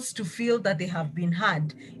wants to feel that they have been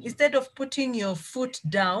heard. Instead of putting your foot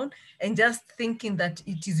down and just thinking that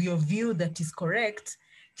it is your view that is correct,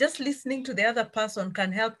 just listening to the other person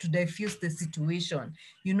can help to diffuse the situation,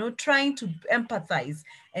 you know, trying to empathize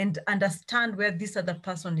and understand where this other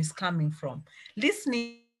person is coming from.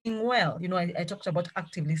 Listening well, you know, I talked about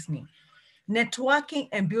active listening. Networking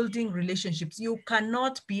and building relationships. You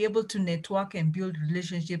cannot be able to network and build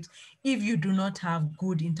relationships if you do not have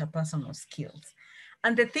good interpersonal skills.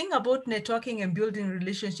 And the thing about networking and building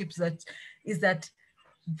relationships is that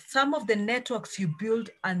some of the networks you build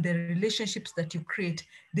and the relationships that you create,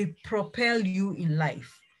 they propel you in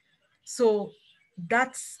life. So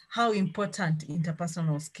that's how important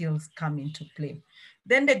interpersonal skills come into play.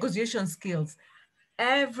 Then negotiation skills.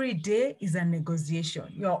 Every day is a negotiation.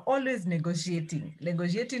 You're always negotiating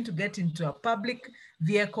to get into a public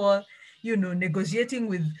vehicle, you know, negotiating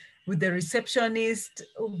with the receptionist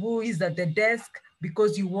who is at the desk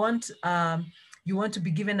because you want to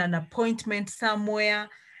be given an appointment somewhere.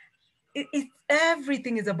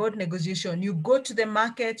 Everything is about negotiation. You go to the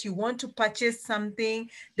market, you want to purchase something,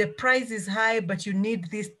 the price is high, but you need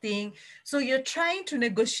this thing. So you're trying to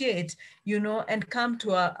negotiate, you know, and come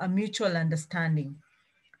to a mutual understanding.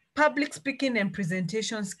 Public speaking and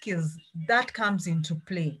presentation skills, that comes into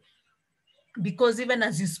play. Because even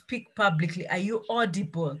as you speak publicly, are you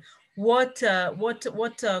audible? What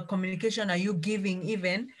communication are you giving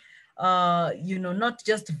even, you know, not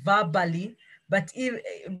just verbally, but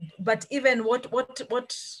even what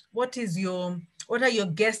are your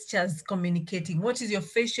gestures communicating? What is your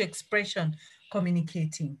facial expression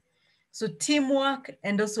communicating? So teamwork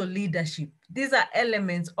and also leadership. These are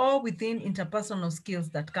elements all within interpersonal skills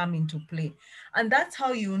that come into play. And that's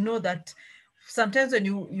how you know that sometimes when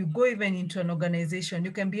you go even into an organization,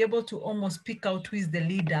 you can be able to almost pick out who is the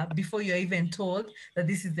leader before you're even told that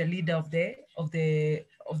this is the leader of the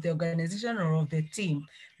organization or of the team,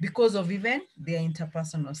 because of even their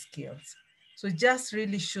interpersonal skills. So it just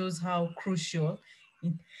really shows how crucial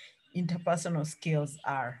interpersonal skills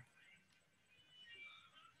are.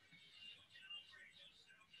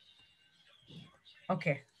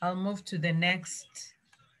 Okay, I'll move to the next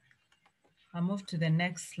I'll move to the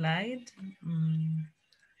next slide.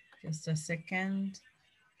 Just a second.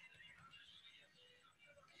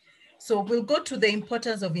 So we'll go to the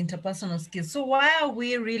importance of interpersonal skills. So why are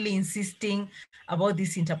we really insisting about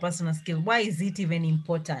this interpersonal skill? Why is it even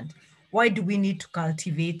important? Why do we need to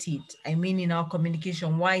cultivate it? I mean, in our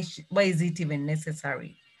communication, why is it even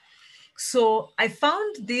necessary? So I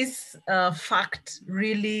found this fact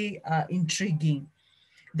really intriguing,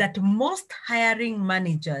 that most hiring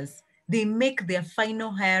managers, they make their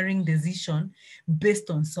final hiring decision based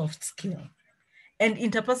on soft skill. And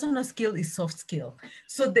interpersonal skill is soft skill.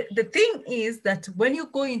 So the thing is that when you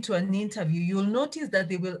go into an interview, you'll notice that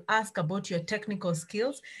they will ask about your technical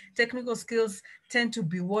skills. Technical skills tend to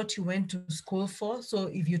be what you went to school for.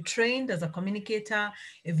 So if you trained as a communicator,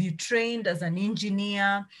 if you trained as an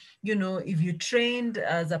engineer, you know, if you trained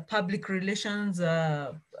as a public relations,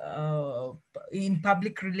 in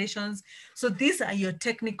public relations. So these are your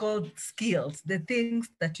technical skills, the things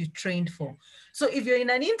that you trained for. So if you're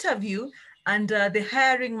in an interview, and the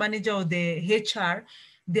hiring manager or the HR,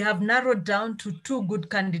 they have narrowed down to 2 good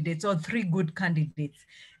candidates or 3 good candidates,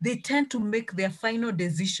 they tend to make their final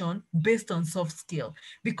decision based on soft skill,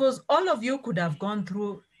 because all of you could have gone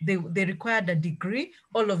through, they required a degree,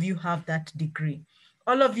 all of you have that degree.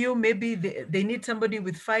 All of you, maybe they need somebody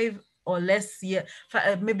with 5 or less year,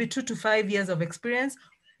 maybe 2 to 5 years of experience.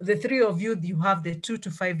 The 3 of you, you have the 2 to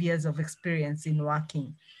 5 years of experience in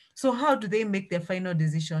working. So how do they make their final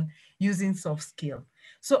decision? Using soft skill.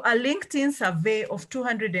 So a LinkedIn survey of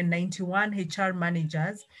 291 HR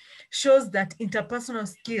managers shows that interpersonal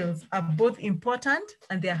skills are both important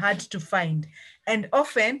and they're hard to find. And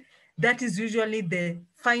often that is usually the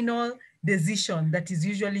final decision that is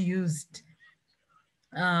usually used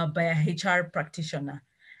by a HR practitioner.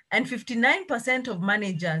 And 59% of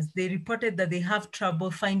managers, they reported that they have trouble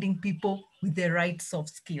finding people with the right soft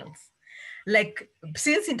skills. Like,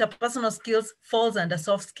 since interpersonal skills falls under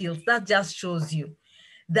soft skills, that just shows you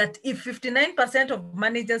that if 59% of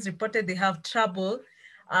managers reported they have trouble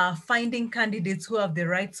finding candidates who have the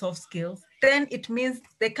right soft skills, then it means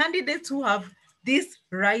the candidates who have these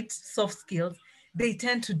right soft skills, they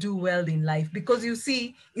tend to do well in life, because you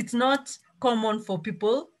see, it's not common for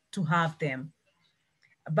people to have them.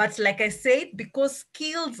 But like I said, because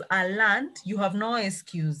skills are learned, you have no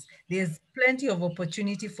excuse. There's plenty of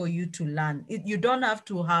opportunity for you to learn. You don't have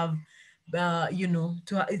to have, you know,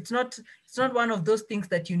 it's not one of those things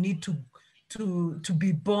that you need to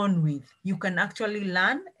be born with. You can actually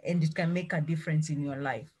learn, and it can make a difference in your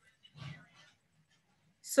life.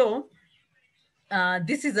 So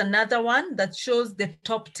this is another one that shows the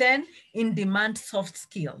top 10 in-demand soft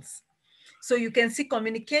skills. So you can see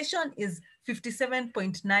communication is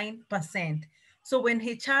 57.9%. So when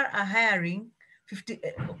HR are hiring,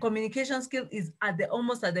 communication skill is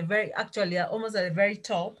almost at the very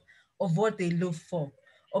top of what they look for.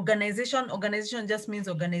 Organization just means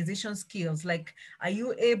organization skills. Like, are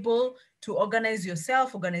you able to organize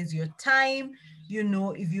yourself, organize your time? You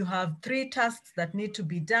know, if you have 3 tasks that need to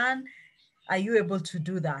be done, are you able to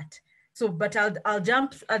do that? So, but I'll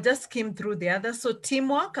just skim through the others. So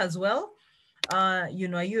teamwork as well. You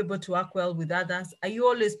know, are you able to work well with others? Are you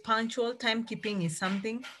always punctual? Timekeeping is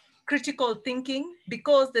something. Critical thinking,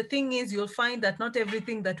 because the thing is, you'll find that not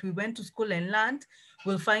everything that we went to school and learned,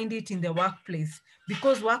 we'll find it in the workplace.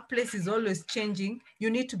 Because workplace is always changing, you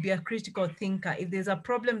need to be a critical thinker. If there's a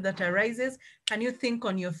problem that arises, can you think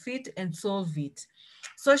on your feet and solve it?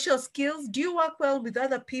 Social skills, do you work well with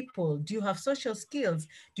other people? Do you have social skills?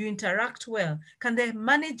 Do you interact well? Can the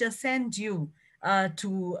manager send you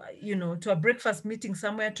to a breakfast meeting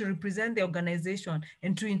somewhere to represent the organization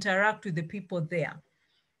and to interact with the people there?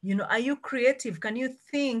 You know, are you creative? Can you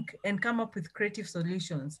think and come up with creative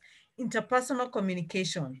solutions? Interpersonal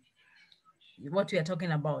communication, what we are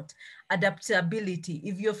talking about. Adaptability,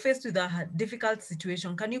 if you're faced with a difficult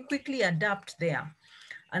situation, can you quickly adapt there?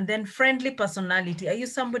 And then friendly personality. Are you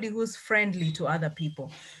somebody who's friendly to other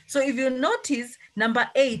people? So if you notice, number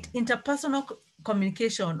 8, interpersonal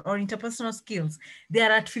communication or interpersonal skills, they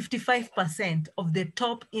are at 55% of the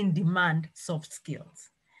top in-demand soft skills.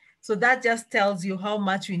 So that just tells you how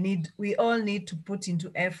much we all need to put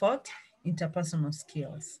into effort interpersonal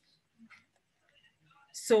skills.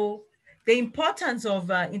 So the importance of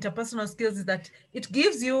interpersonal skills is that it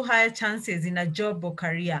gives you higher chances in a job or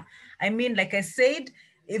career. I mean, like I said,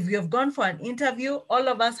 if you have gone for an interview, all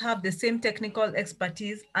of us have the same technical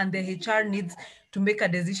expertise, and the HR needs to make a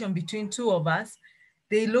decision between 2 of us.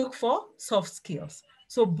 They look for soft skills.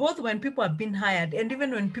 So both when people are being hired and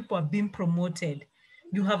even when people are being promoted,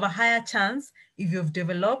 you have a higher chance if you've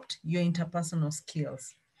developed your interpersonal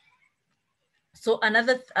skills. So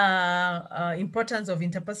another importance of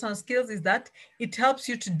interpersonal skills is that it helps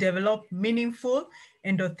you to develop meaningful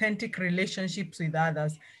and authentic relationships with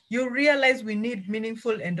others. You realize we need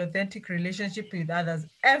meaningful and authentic relationships with others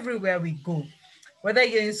everywhere we go. Whether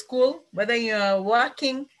you're in school, whether you're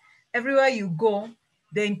working, everywhere you go,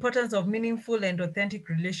 the importance of meaningful and authentic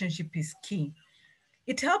relationship is key.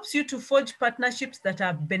 It helps you to forge partnerships that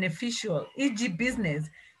are beneficial, e.g. business.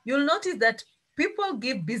 You'll notice that people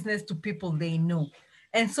give business to people they know.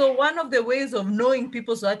 And so one of the ways of knowing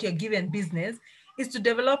people so that you're given business is to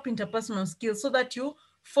develop interpersonal skills so that you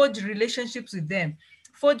forge relationships with them,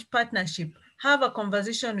 forge partnership, have a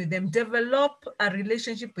conversation with them, develop a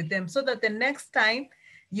relationship with them so that the next time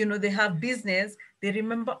they have business, they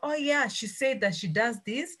remember, oh yeah, she said that she does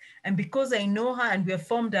this. And because I know her and we have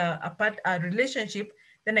formed a relationship,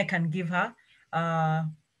 then I can give her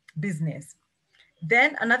business.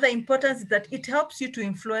 Then another importance is that it helps you to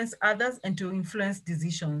influence others and to influence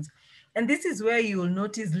decisions. And this is where you will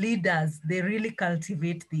notice leaders, they really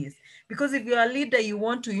cultivate this. Because if you're a leader, you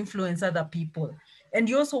want to influence other people. And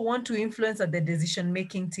you also want to influence at the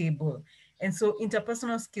decision-making table. And so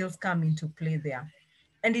interpersonal skills come into play there.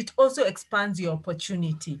 And it also expands your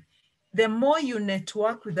opportunity. The more you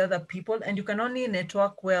network with other people, and you can only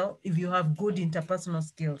network well if you have good interpersonal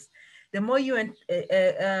skills. The more you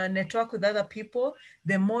network with other people,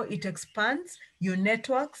 the more it expands your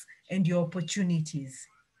networks and your opportunities.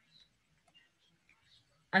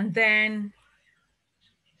 And then,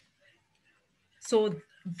 so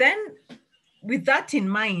then with that in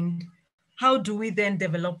mind, how do we then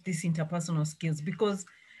develop these interpersonal skills? Because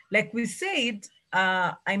like we said,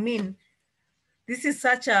 this is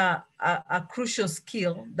such a crucial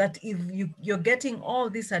skill that if you're getting all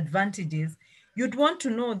these advantages, you'd want to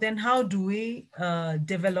know then how do we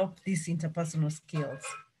develop these interpersonal skills?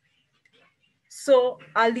 So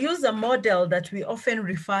I'll use a model that we often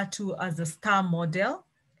refer to as a STAR model.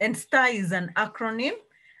 And STAR is an acronym.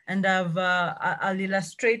 And I'll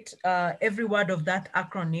illustrate every word of that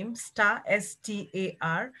acronym, STAR,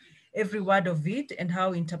 S-T-A-R, every word of it and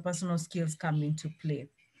how interpersonal skills come into play.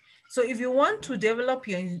 So if you want to develop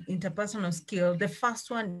your interpersonal skill, the first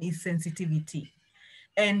one is sensitivity.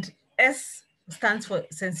 And S stands for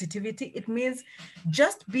sensitivity. It means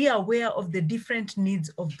just be aware of the different needs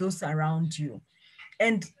of those around you.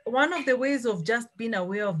 And one of the ways of just being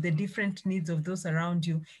aware of the different needs of those around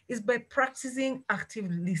you is by practicing active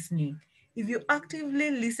listening. If you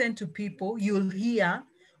actively listen to people, you'll hear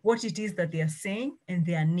what it is that they are saying and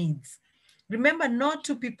their needs. Remember, not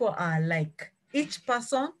two people are alike. Each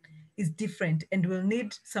person is different and will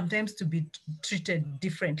need sometimes to be treated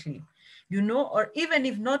differently, or even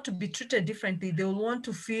if not to be treated differently, they will want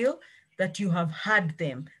to feel that you have heard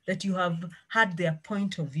them, that you have heard their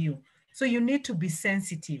point of view. So you need to be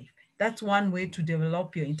sensitive. That's one way to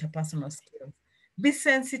develop your interpersonal skills. Be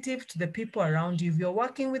sensitive to the people around you. If you're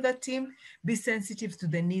working with a team, be sensitive to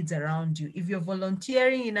the needs around you. If you're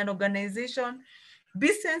volunteering in an organization,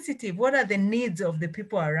 be sensitive. What are the needs of the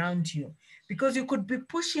people around you? Because you could be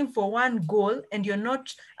pushing for one goal and you're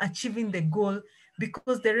not achieving the goal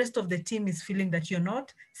because the rest of the team is feeling that you're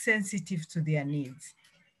not sensitive to their needs.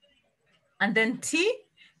 And then T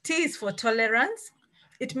is for tolerance.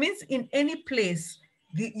 It means in any place,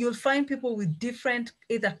 you'll find people with different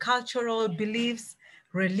either cultural beliefs,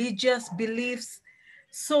 religious beliefs.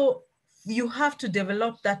 So you have to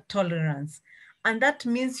develop that tolerance. And that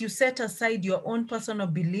means you set aside your own personal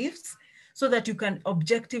beliefs so that you can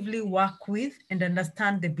objectively work with and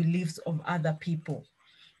understand the beliefs of other people.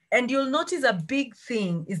 And you'll notice a big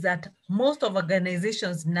thing is that most of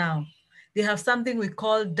organizations now, they have something we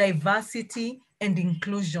call diversity and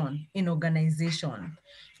inclusion in organization.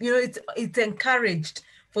 It's encouraged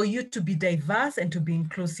for you to be diverse and to be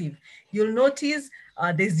inclusive. You'll notice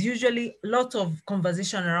there's usually lots of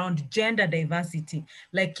conversation around gender diversity.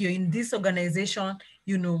 Like you're in this organization,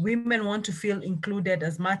 women want to feel included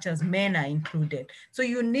as much as men are included. So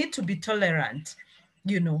you need to be tolerant.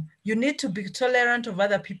 You need to be tolerant of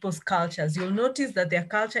other people's cultures. You'll notice that their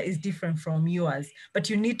culture is different from yours, but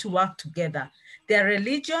you need to work together. Their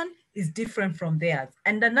religion is different from theirs.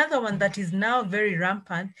 And another one that is now very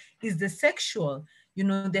rampant is the sexual.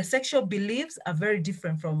 Their sexual beliefs are very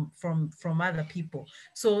different from other people.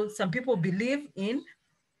 So some people believe in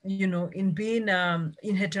being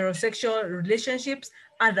in heterosexual relationships,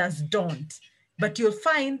 others don't. But you'll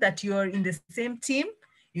find that you're in the same team,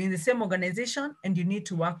 you're in the same organization, and you need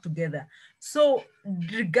to work together. So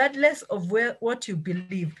regardless of what you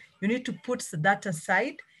believe, you need to put that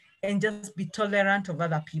aside and just be tolerant of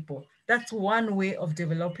other people. That's one way of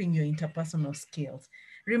developing your interpersonal skills.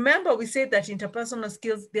 Remember, we said that interpersonal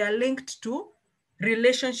skills, they are linked to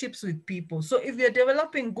relationships with people. So if you're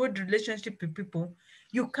developing good relationship with people,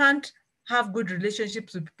 you can't have good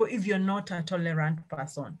relationships with people if you're not a tolerant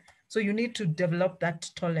person. So you need to develop that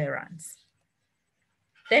tolerance.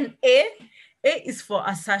 Then A is for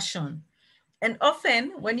assertion. And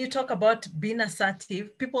often when you talk about being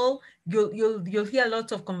assertive, people, you'll hear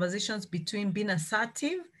lots of conversations between being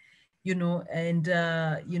assertive, and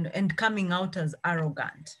coming out as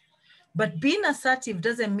arrogant. But being assertive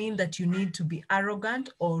doesn't mean that you need to be arrogant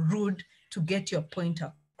or rude to get your point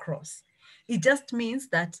across. It just means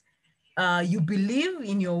that you believe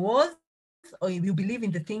in your words, or you believe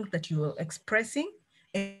in the thing that you are expressing,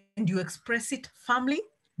 and you express it firmly,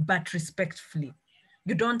 but respectfully.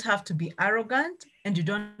 You don't have to be arrogant, and you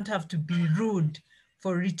don't have to be rude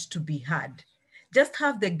for it to be heard. Just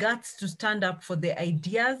have the guts to stand up for the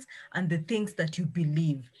ideas and the things that you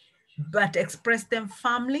believe, but express them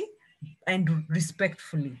firmly and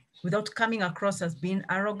respectfully without coming across as being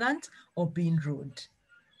arrogant or being rude.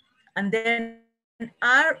 And then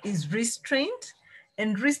R is restraint.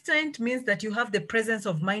 And restraint means that you have the presence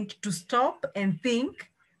of mind to stop and think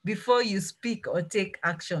before you speak or take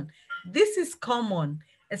action. This is common,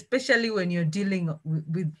 especially when you're dealing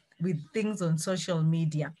with things on social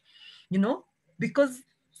media, because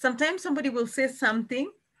sometimes somebody will say something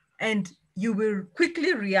and you will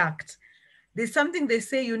quickly react. There's something they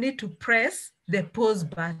say, you need to press the pause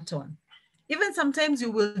button. Even sometimes you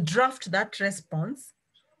will draft that response,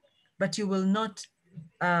 but you will not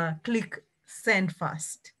click send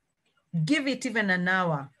first. Give it even an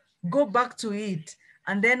hour, go back to it.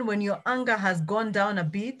 And then when your anger has gone down a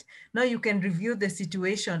bit, now you can review the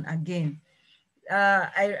situation again.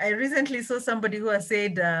 I recently saw somebody who has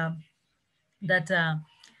said that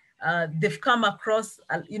they've come across,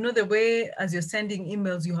 the way as you're sending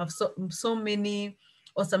emails, you have so many,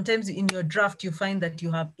 or sometimes in your draft, you find that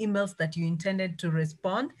you have emails that you intended to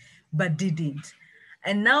respond, but didn't.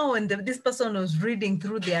 And now when this person was reading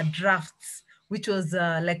through their drafts, which was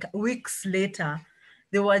like weeks later,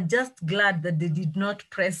 they were just glad that they did not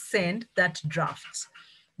press send that draft,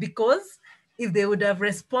 because if they would have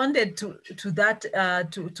responded to that,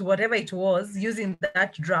 to whatever it was using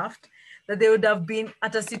that draft, that they would have been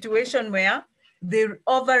at a situation where they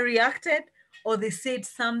overreacted or they said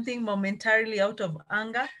something momentarily out of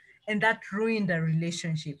anger, and that ruined a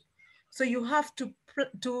relationship. So you have to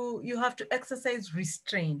exercise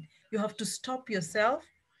restraint. You have to stop yourself,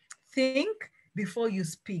 think before you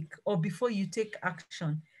speak or before you take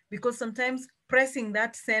action, because sometimes pressing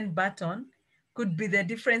that send button could be the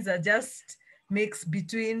difference that just makes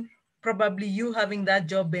between probably you having that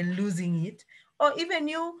job and losing it, or even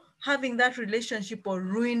you having that relationship or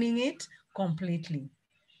ruining it completely.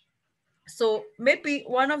 So maybe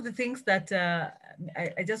one of the things that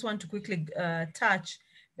I just want to quickly touch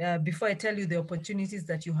before I tell you the opportunities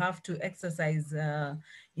that you have to exercise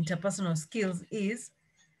interpersonal skills is,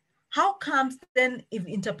 how comes then, if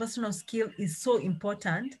interpersonal skill is so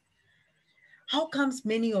important, how comes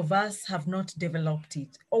many of us have not developed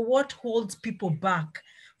it? Or what holds people back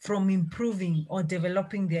from improving or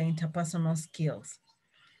developing their interpersonal skills?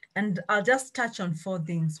 And I'll just touch on 4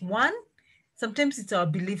 things. One, sometimes it's our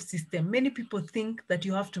belief system. Many people think that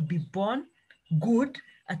you have to be born good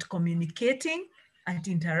at communicating, at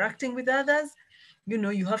interacting with others.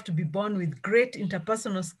 You have to be born with great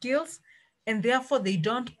interpersonal skills, and therefore they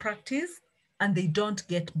don't practice and they don't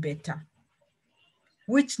get better,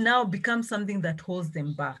 which now becomes something that holds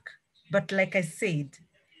them back. But like I said,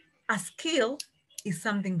 a skill is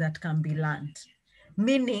something that can be learned,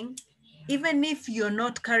 meaning even if you're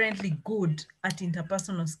not currently good at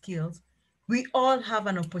interpersonal skills, we all have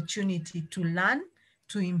an opportunity to learn,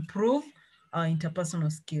 to improve our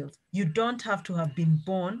interpersonal skills. You don't have to have been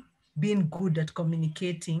born being good at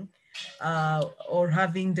communicating or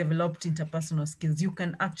having developed interpersonal skills. You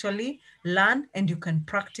can actually learn, and you can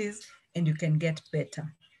practice, and you can get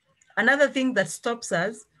better. Another thing that stops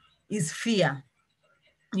us is fear.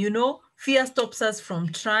 Fear stops us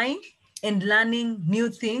from trying and learning new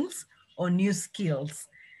things or new skills.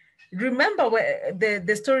 Remember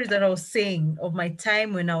the story that I was saying of my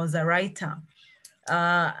time when I was a writer,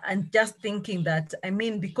 and just thinking that,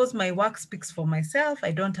 because my work speaks for myself,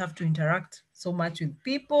 I don't have to interact so much with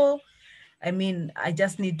people. I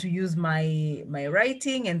just need to use my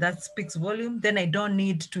writing, and that speaks volume. Then I don't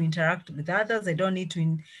need to interact with others. I don't need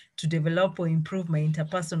to develop or improve my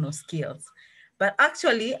interpersonal skills. But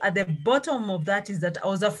actually, at the bottom of that is that I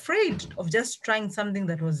was afraid of just trying something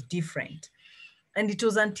that was different. And it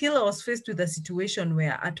was until I was faced with a situation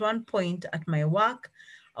where at one point at my work,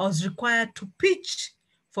 I was required to pitch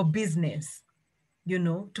for business,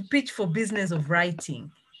 to pitch for business of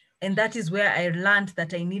writing. And that is where I learned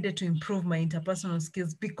that I needed to improve my interpersonal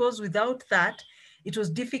skills, because without that, it was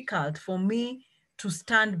difficult for me to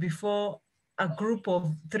stand before a group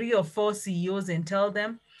of 3 or 4 CEOs and tell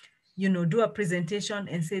them, you know, do a presentation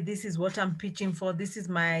and say, this is what I'm pitching for, this is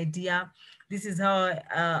my idea, this is how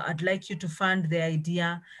I'd like you to fund the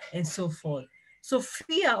idea, and so forth. So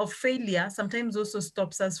fear of failure sometimes also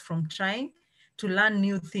stops us from trying to learn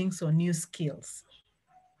new things or new skills,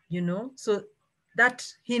 you know? So that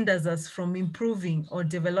hinders us from improving or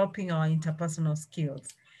developing our interpersonal skills.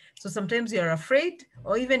 So sometimes you're afraid,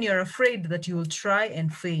 or even you're afraid that you will try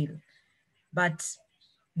and fail, but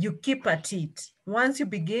you keep at it. Once you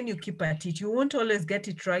begin, you keep at it. You won't always get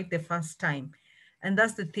it right the first time. And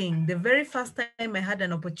that's the thing. The very first time I had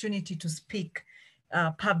an opportunity to speak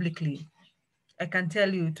publicly, I can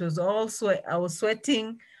tell you, it was also, I was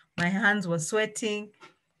sweating, my hands were sweating.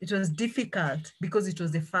 It was difficult because it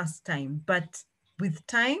was the first time. But with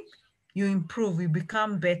time, you improve, you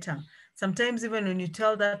become better. Sometimes even when you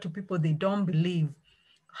tell that to people, they don't believe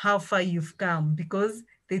how far you've come, because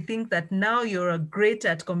they think that now you're great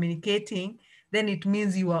at communicating, then it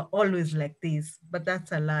means you are always like this, but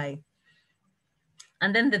that's a lie.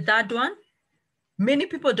 And then the third one, many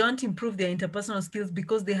people don't improve their interpersonal skills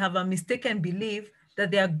because they have a mistaken belief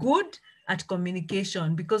that they are good at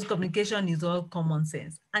communication, because communication is all common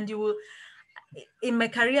sense. And you will, in my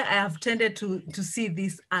career, I have tended to see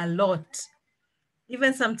this a lot.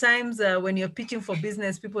 Even sometimes when you're pitching for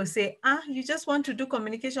business, people say, you just want to do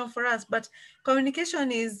communication for us, but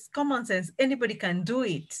communication is common sense. Anybody can do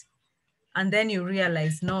it. And then you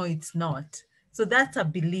realize, no, it's not. So that's a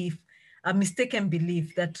belief, a mistaken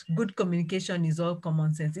belief that good communication is all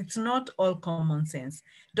common sense. It's not all common sense.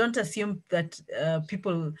 Don't assume that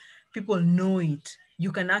people know it.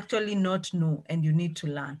 You can actually not know, and you need to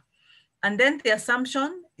learn. And then the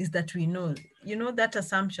assumption is that we know, you know, that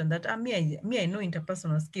assumption that I know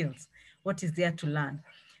interpersonal skills. What is there to learn?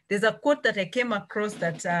 There's a quote that I came across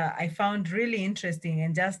that I found really interesting,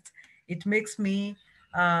 and just, it makes me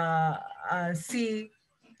see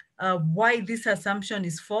why this assumption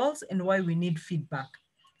is false and why we need feedback.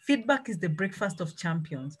 Feedback is the breakfast of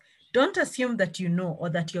champions. Don't assume that you know or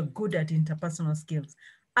that you're good at interpersonal skills.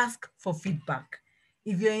 Ask for feedback.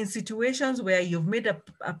 If you're in situations where you've made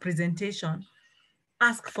a presentation,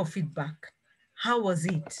 ask for feedback. How was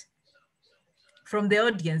it? From the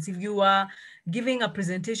audience, if you are giving a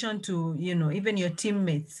presentation to, you know, even your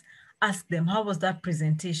teammates, ask them, how was that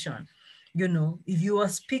presentation? You know, if you are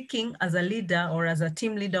speaking as a leader or as a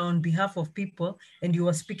team leader on behalf of people, and you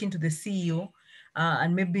are speaking to the CEO,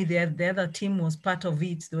 and maybe the other team was part of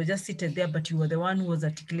it, they were just seated there, but you were the one who was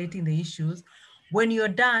articulating the issues. When you're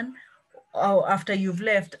done, or after you've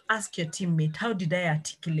left, ask your teammate, how did I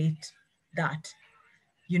articulate that?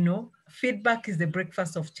 You know, feedback is the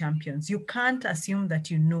breakfast of champions. You can't assume that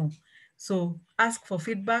you know. So ask for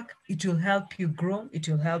feedback. It will help you grow. It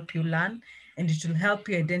will help you learn, and it will help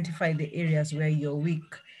you identify the areas where you're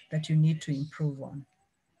weak that you need to improve on.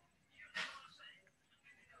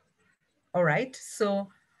 All right, so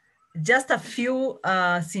just a few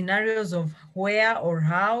scenarios of where or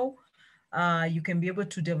how you can be able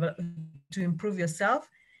to develop, to improve yourself.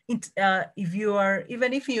 If you are,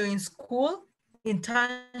 even if you're in school,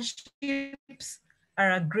 internships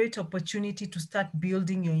are a great opportunity to start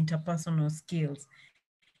building your interpersonal skills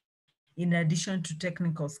in addition to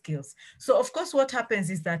technical skills. So of course, what happens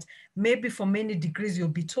is that maybe for many degrees, you'll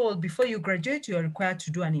be told before you graduate, you're required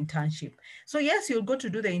to do an internship. So yes, you'll go to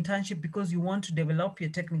do the internship because you want to develop your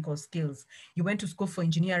technical skills. You went to school for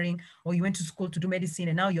engineering, or you went to school to do medicine,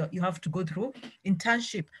 and now you have to go through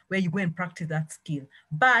internship where you go and practice that skill.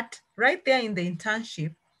 But right there in the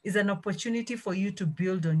internship is an opportunity for you to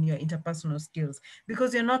build on your interpersonal skills,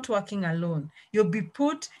 because you're not working alone. You'll be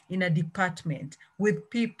put in a department with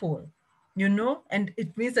people, you know, and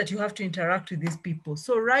it means that you have to interact with these people.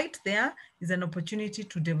 So right there is an opportunity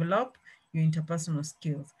to develop your interpersonal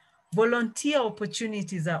skills. Volunteer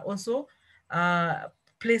opportunities are also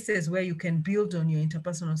places where you can build on your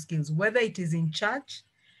interpersonal skills, whether it is in church,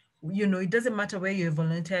 you know, it doesn't matter where you're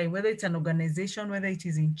volunteering, whether it's an organization, whether it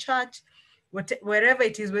is in church, wherever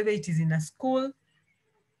it is, whether it is in a school,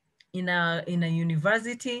 in a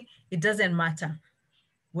university, it doesn't matter.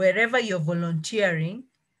 Wherever you're volunteering,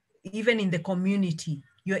 even in the community,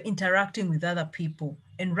 you're interacting with other people.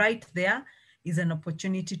 And right there is an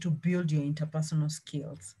opportunity to build your interpersonal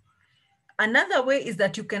skills. Another way is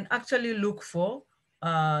that you can actually look for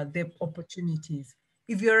the opportunities.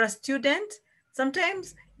 If you're a student,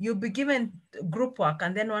 sometimes you'll be given group work,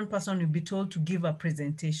 and then one person will be told to give a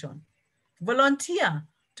presentation. Volunteer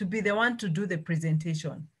to be the one to do the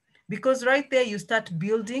presentation. because right there you start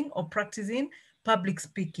building or practicing public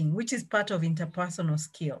speaking, which is part of interpersonal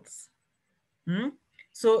skills.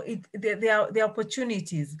 So there are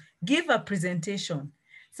opportunities. Give a presentation.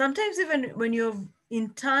 Sometimes even when you've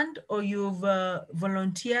interned or you've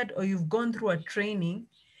volunteered or you've gone through a training,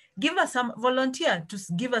 volunteer to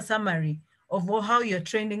give a summary of how your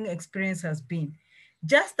training experience has been.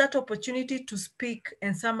 Just that opportunity to speak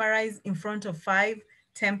and summarize in front of 5,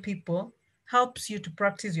 10 people helps you to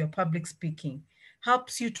practice your public speaking,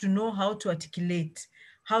 helps you to know how to articulate,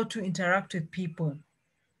 how to interact with people.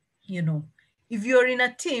 You know, if you're in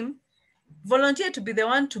a team, volunteer to be the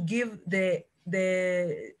one to give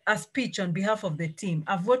a speech on behalf of the team,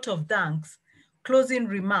 a vote of thanks, closing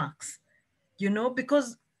remarks, you know,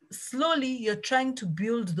 because slowly you're trying to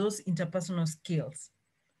build those interpersonal skills.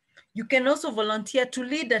 You can also volunteer to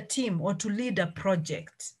lead a team or to lead a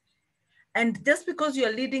project. And just because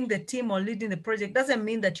you're leading the team or leading the project doesn't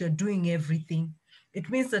mean that you're doing everything. It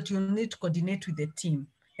means that you'll need to coordinate with the team.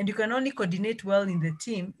 And you can only coordinate well in the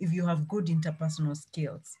team if you have good interpersonal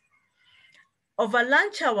skills. Over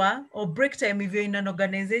lunch hour or break time, if you're in an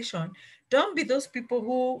organization, don't be those people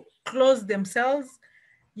who close themselves,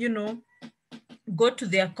 you know, go to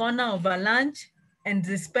their corner over lunch and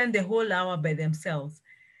they spend the whole hour by themselves.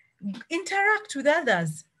 Interact with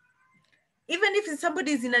others. Even if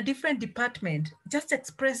somebody is in a different department, just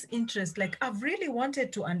express interest. Like, I've really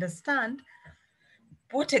wanted to understand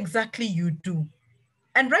what exactly you do.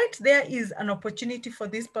 And right there is an opportunity for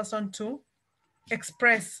this person to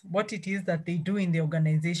express what it is that they do in the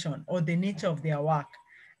organization or the nature of their work.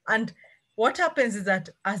 And what happens is that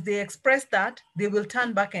as they express that, they will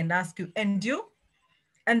turn back and ask you, and you?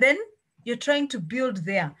 And then you're trying to build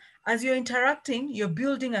there. As you're interacting, you're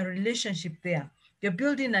building a relationship there. You're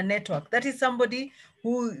building a network. That is somebody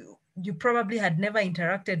who you probably had never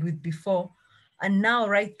interacted with before. And now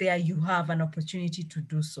right there, you have an opportunity to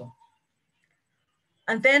do so.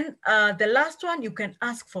 And then the last one, you can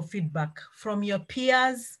ask for feedback from your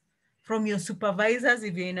peers, from your supervisors,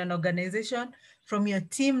 if you're in an organization, from your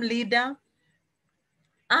team leader.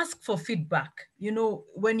 Ask for feedback. You know,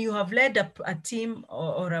 when you have led a team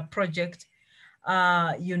or a project,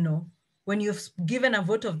 you know, when you've given a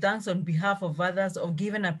vote of thanks on behalf of others or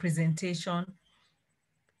given a presentation,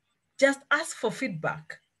 just ask for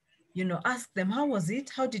feedback. You know, ask them, how was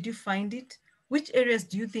it? How did you find it? Which areas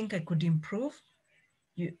do you think I could improve?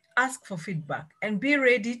 You ask for feedback and be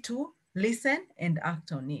ready to listen and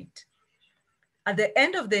act on it. At the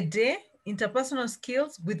end of the day, interpersonal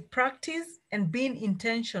skills with practice and being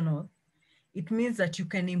intentional, it means that you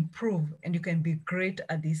can improve and you can be great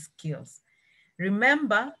at these skills.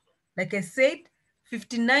 Remember, like I said,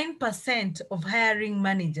 59% of hiring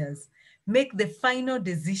managers make the final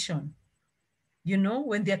decision. You know,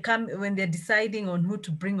 when they're deciding on who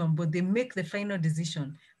to bring on board, they make the final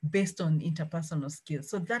decision based on interpersonal skills.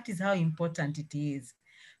 So that is how important it is.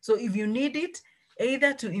 So if you need it,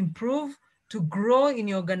 either to improve, to grow in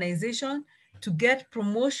your organization, to get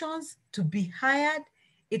promotions, to be hired,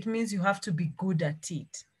 it means you have to be good at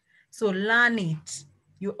it. So learn it.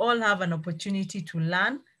 You all have an opportunity to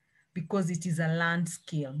learn because it is a learned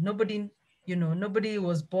skill. Nobody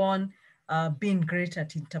was born being great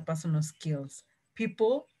at interpersonal skills.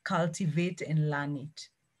 People cultivate and learn it.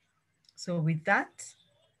 So with that,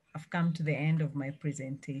 I've come to the end of my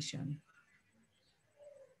presentation.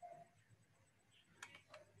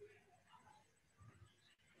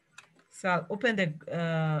 So I'll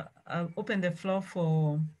open the floor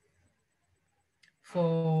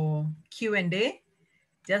for Q&A,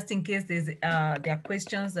 just in case there are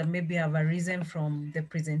questions that maybe have arisen from the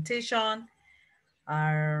presentation,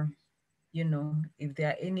 or you know, if there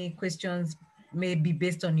are any questions maybe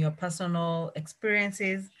based on your personal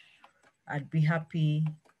experiences, I'd be happy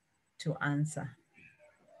to answer.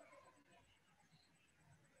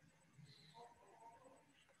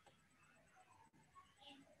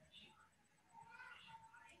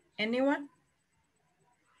 Anyone?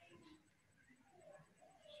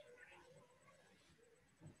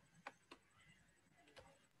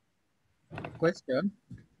 Question.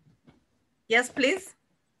 Yes, please.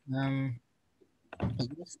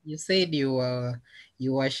 You said you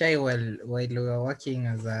were shy while you were working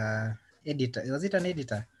as a editor. Was it an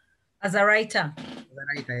editor? As a writer. As a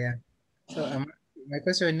writer, yeah. So my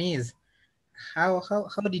question is, how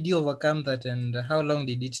did you overcome that, and how long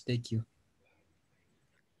did it take you?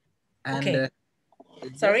 And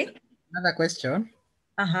Okay. Sorry? Another question.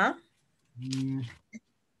 Uh-huh.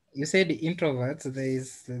 You said introverts,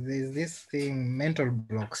 there's this thing, mental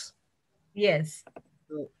blocks. Yes.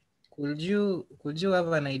 So could you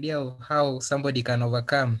have an idea of how somebody can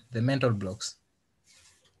overcome the mental blocks?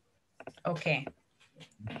 Okay.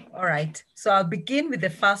 All right. So I'll begin with the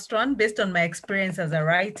first one based on my experience as a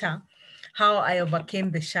writer, how I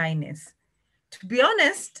overcame the shyness. To be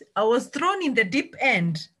honest, I was thrown in the deep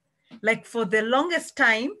end. Like for the longest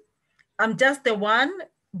time, I'm just the one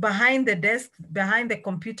behind the desk, behind the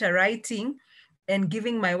computer writing and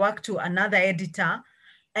giving my work to another editor,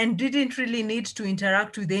 and didn't really need to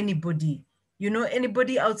interact with anybody,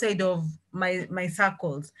 anybody outside of my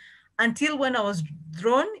circles, until when I was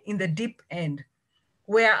thrown in the deep end,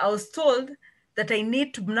 where I was told that I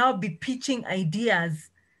need to now be pitching ideas,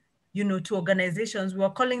 to organizations. We were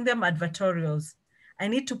calling them advertorials. I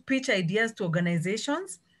need to pitch ideas to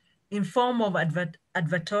organizations in form of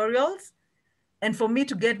advertorials, and for me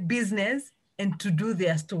to get business and to do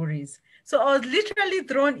their stories. So I was literally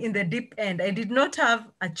thrown in the deep end. I did not have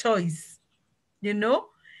a choice,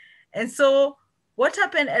 And so what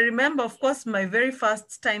happened, I remember, of course, my very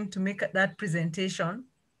first time to make that presentation,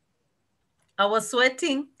 I was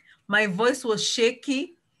sweating, my voice was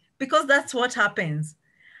shaky, because that's what happens.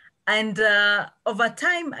 And over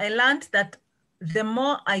time, I learned that the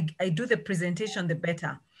more I do the presentation, the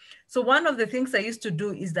better. So one of the things I used to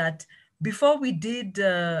do is that before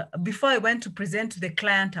I went to present to the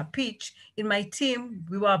client a pitch, in my team,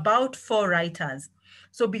 we were about 4 writers.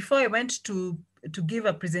 So before I went to give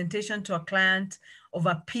a presentation to a client of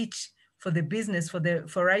a pitch for the business,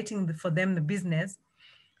 for writing for them the business,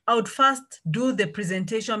 I would first do the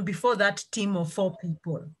presentation before that team of 4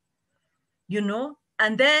 people,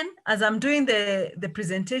 and then as I'm doing the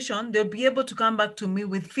presentation, they'll be able to come back to me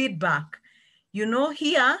with feedback.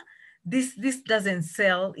 Here, this doesn't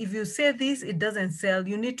sell. If you say this, it doesn't sell.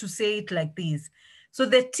 You need to say it like this. So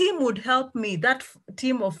the team would help me. That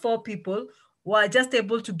team of 4 people were just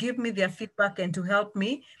able to give me their feedback and to help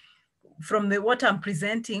me from what I'm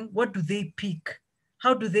presenting. What do they pick?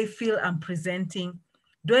 How do they feel I'm presenting?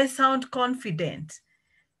 Do I sound confident?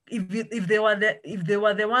 If they were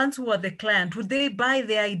the ones who were the client, would they buy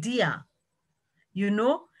the idea?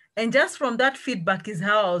 And just from that feedback is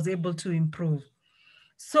how I was able to improve.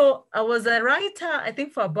 So I was a writer, I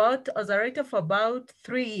was a writer for about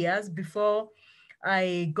 3 years before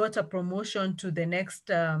I got a promotion to the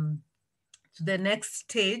next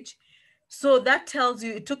stage. So that tells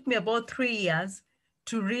you it took me about 3 years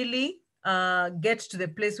to really get to the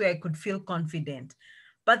place where I could feel confident.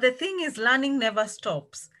 But the thing is, learning never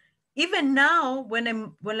stops. Even now,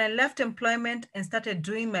 when I left employment and started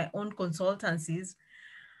doing my own consultancies,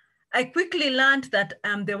 I quickly learned that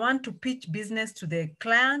I'm the one to pitch business to the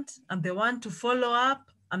client. I'm the one to follow up.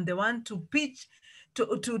 I'm the one to pitch,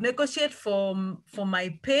 to negotiate for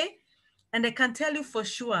my pay. And I can tell you for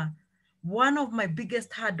sure, one of my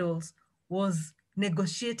biggest hurdles was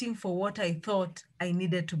negotiating for what I thought I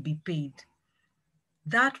needed to be paid.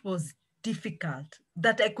 That was difficult,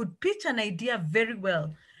 that I could pitch an idea very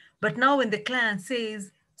well. But now when the client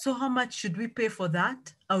says, so how much should we pay for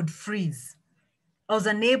that? I would freeze. I was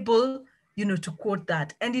unable, to quote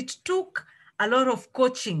that. And it took a lot of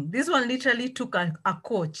coaching. This one literally took a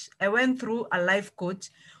coach. I went through a life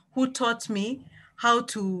coach who taught me how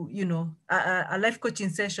to, a life coaching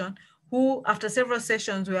session, who after several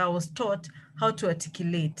sessions where I was taught how to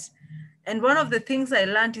articulate. And one of the things I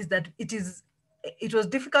learned is that it was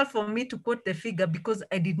difficult for me to quote the figure because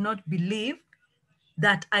I did not believe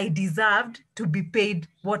that I deserved to be paid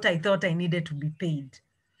what I thought I needed to be paid.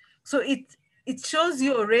 So it shows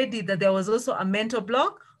you already that there was also a mental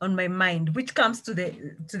block on my mind, which comes to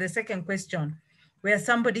the second question, where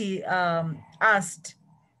somebody asked,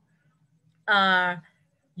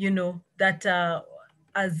 that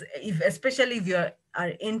especially if you're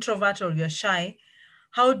an introvert or you're shy,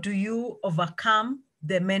 how do you overcome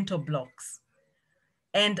the mental blocks?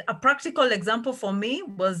 And a practical example for me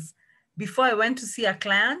was before I went to see a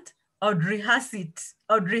client, I would rehearse it.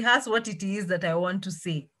 I would rehearse what it is that I want to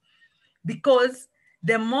say. Because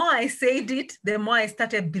the more I said it, the more I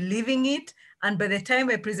started believing it. And by the time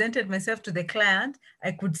I presented myself to the client,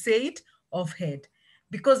 I could say it off head.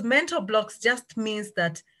 Because mental blocks just means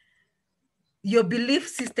that your belief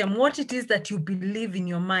system, what it is that you believe in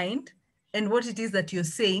your mind and what it is that you're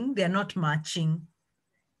saying, they're not matching.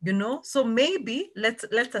 So maybe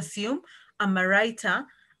let's assume I'm a writer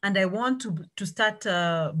and I want to start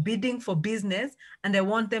bidding for business, and I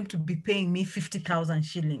want them to be paying me 50,000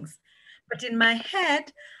 shillings. But in my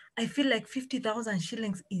head, I feel like 50,000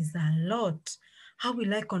 shillings is a lot. How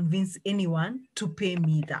will I convince anyone to pay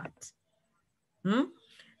me that?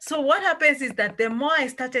 So what happens is that the more I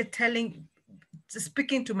started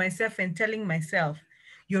speaking to myself and telling myself,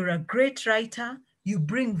 you're a great writer, you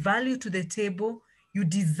bring value to the table, you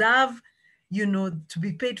deserve, you know, to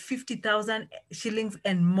be paid 50,000 shillings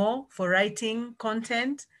and more for writing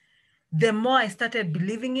content, the more I started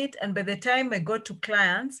believing it. And by the time I got to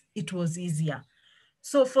clients, it was easier.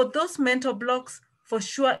 So for those mental blocks, for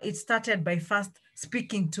sure, it started by first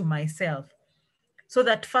speaking to myself. So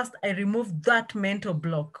that first I removed that mental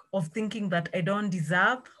block of thinking that I don't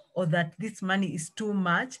deserve or that this money is too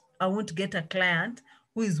much. I won't get a client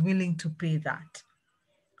who is willing to pay that.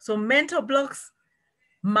 So mental blocks,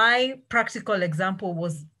 my practical example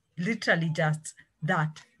was literally just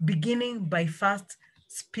that, beginning by first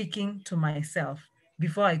speaking to myself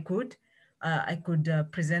before I could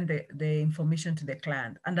present the information to the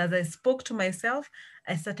client. And as I spoke to myself,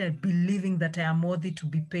 I started believing that I am worthy to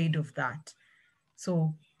be paid of that.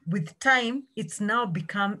 So with time, it's now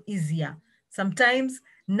become easier. Sometimes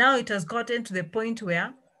now it has gotten to the point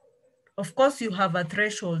where, of course, you have a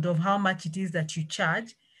threshold of how much it is that you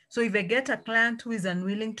charge. So if I get a client who is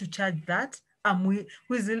unwilling to charge that, who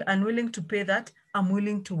is unwilling to pay that, I'm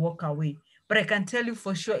willing to walk away. But I can tell you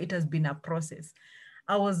for sure it has been a process.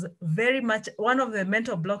 I was very much, one of the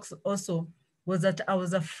mental blocks also was that I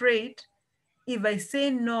was afraid if I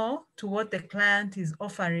say no to what the client is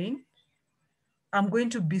offering, I'm going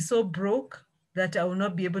to be so broke that I will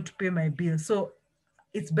not be able to pay my bill. So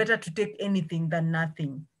it's better to take anything than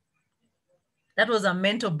nothing. That was a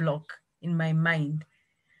mental block in my mind.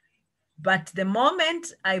 But the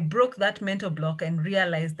moment I broke that mental block and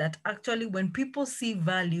realized that actually when people see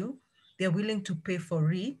value, they're willing to pay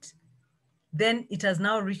for it, then it has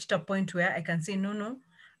now reached a point where I can say, no,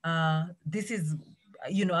 this is,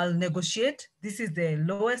 you know, I'll negotiate. This is the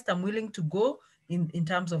lowest I'm willing to go in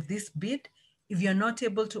terms of this bid. If you're not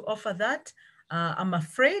able to offer that, I'm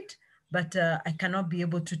afraid, but I cannot be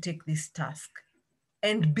able to take this task,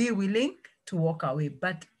 and be willing to walk away.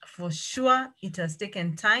 But for sure, it has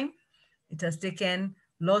taken time. It has taken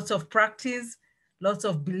lots of practice, lots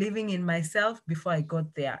of believing in myself before I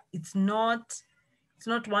got there. It's not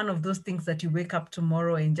one of those things that you wake up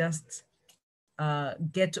tomorrow and just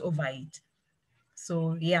get over it.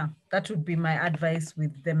 So yeah, that would be my advice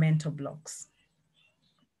with the mental blocks.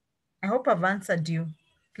 I hope I've answered you.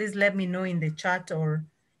 Please let me know in the chat, or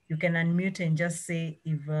you can unmute and just say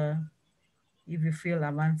if you feel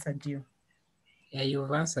I've answered you. Yeah,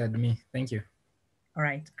 you've answered me. Thank you. All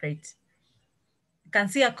right, great. I can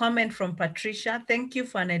see a comment from Patricia. Thank you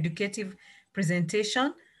for an educative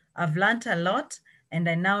presentation. I've learned a lot and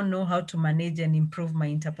I now know how to manage and improve my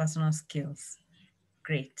interpersonal skills.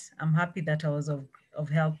 Great. I'm happy that I was of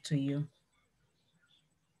help to you.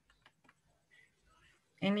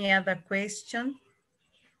 Any other question?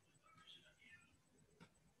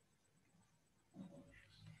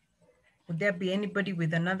 Would there be anybody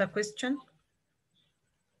with another question?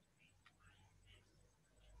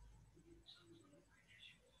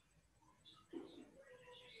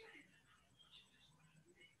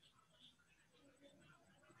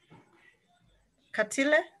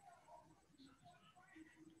 Katile?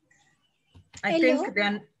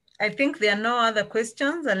 I think there are no other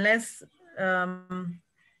questions unless, are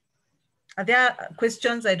there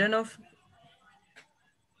questions? I don't know if...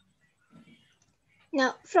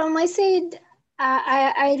 Now, from my side,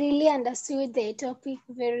 I really understood the topic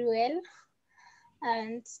very well.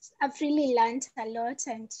 And I've really learned a lot,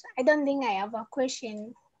 and I don't think I have a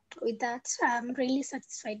question with that. I'm really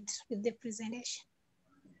satisfied with the presentation.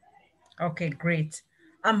 Okay, great.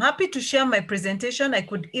 I'm happy to share my presentation. I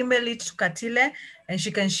could email it to Katile and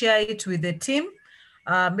she can share it with the team.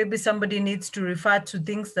 Maybe somebody needs to refer to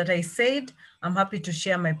things that I said. I'm happy to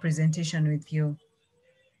share my presentation with you.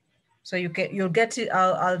 So you'll get it.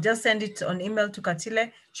 I'll just send it on email to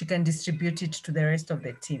Katile. She can distribute it to the rest of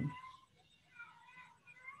the team.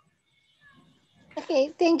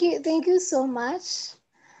 Okay, thank you so much.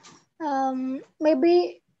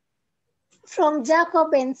 Maybe from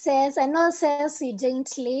Jacob and says, I know says he joined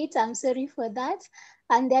late. I'm sorry for that.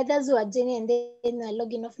 And the others were joining and then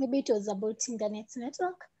logging off. Maybe it was about internet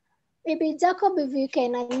network. Maybe Jacob, if you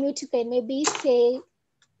can unmute, you can maybe say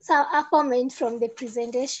a comment from the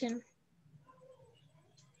presentation.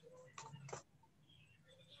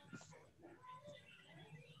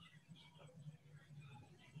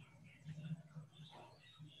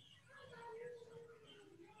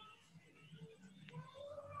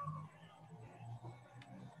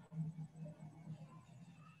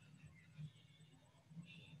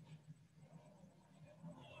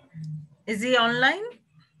 Is he online?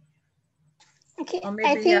 Okay, Or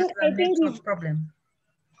maybe he has a network problem.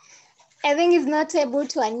 I think he's not able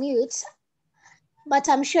to unmute, but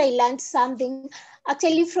I'm sure he learned something.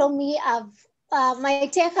 Actually, from me, my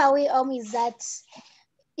takeaway is that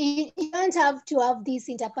you don't have to have these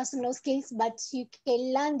interpersonal skills, but you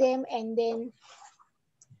can learn them, and then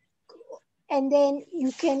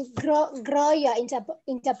you can grow your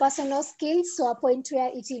interpersonal skills to a point where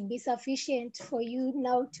it will be sufficient for you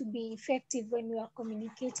now to be effective when you are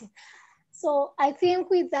communicating. So I think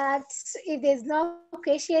with that, if there's no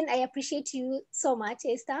question, I appreciate you so much,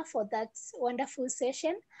 Esther, for that wonderful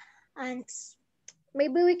session. And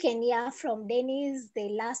maybe we can hear from Dennis, the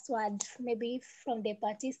last word, maybe from the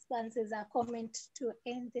participants as a comment to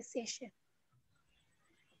end the session.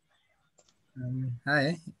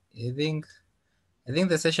 Hi, I think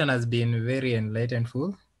the session has been very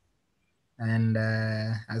enlightenful. And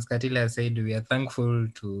as Katila said, we are thankful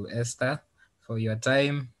to Esther for your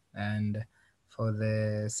time and for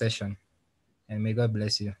the session. And may God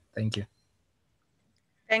bless you. Thank you.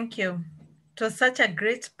 Thank you. It was such a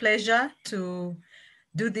great pleasure to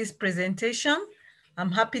do this presentation.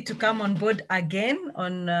 I'm happy to come on board again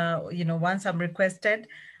on, once I'm requested.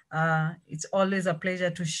 It's always a pleasure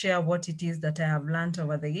to share what it is that I have learned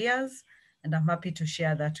over the years, and I'm happy to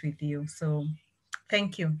share that with you. So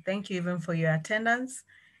thank you. Thank you even for your attendance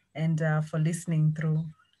and for listening through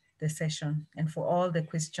the session and for all the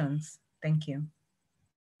questions. Thank you.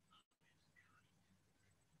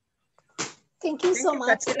 Thank you so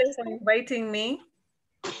much, Katila, for inviting me.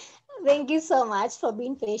 Thank you so much for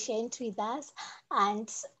being patient with us. And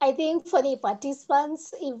I think for the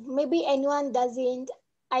participants, if maybe anyone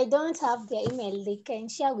I don't have their email, they can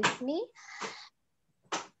share with me.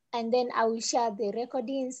 And then I will share the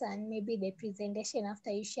recordings and maybe the presentation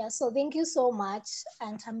after you share. So thank you so much.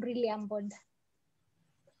 And I'm really humbled.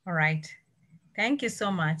 All right. Thank you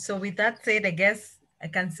so much. So with that said, I guess I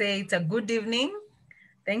can say it's a good evening.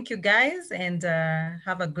 Thank you guys, and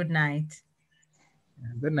have a good night.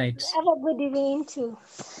 Good night. Have a good evening too.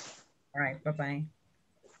 All right, bye-bye.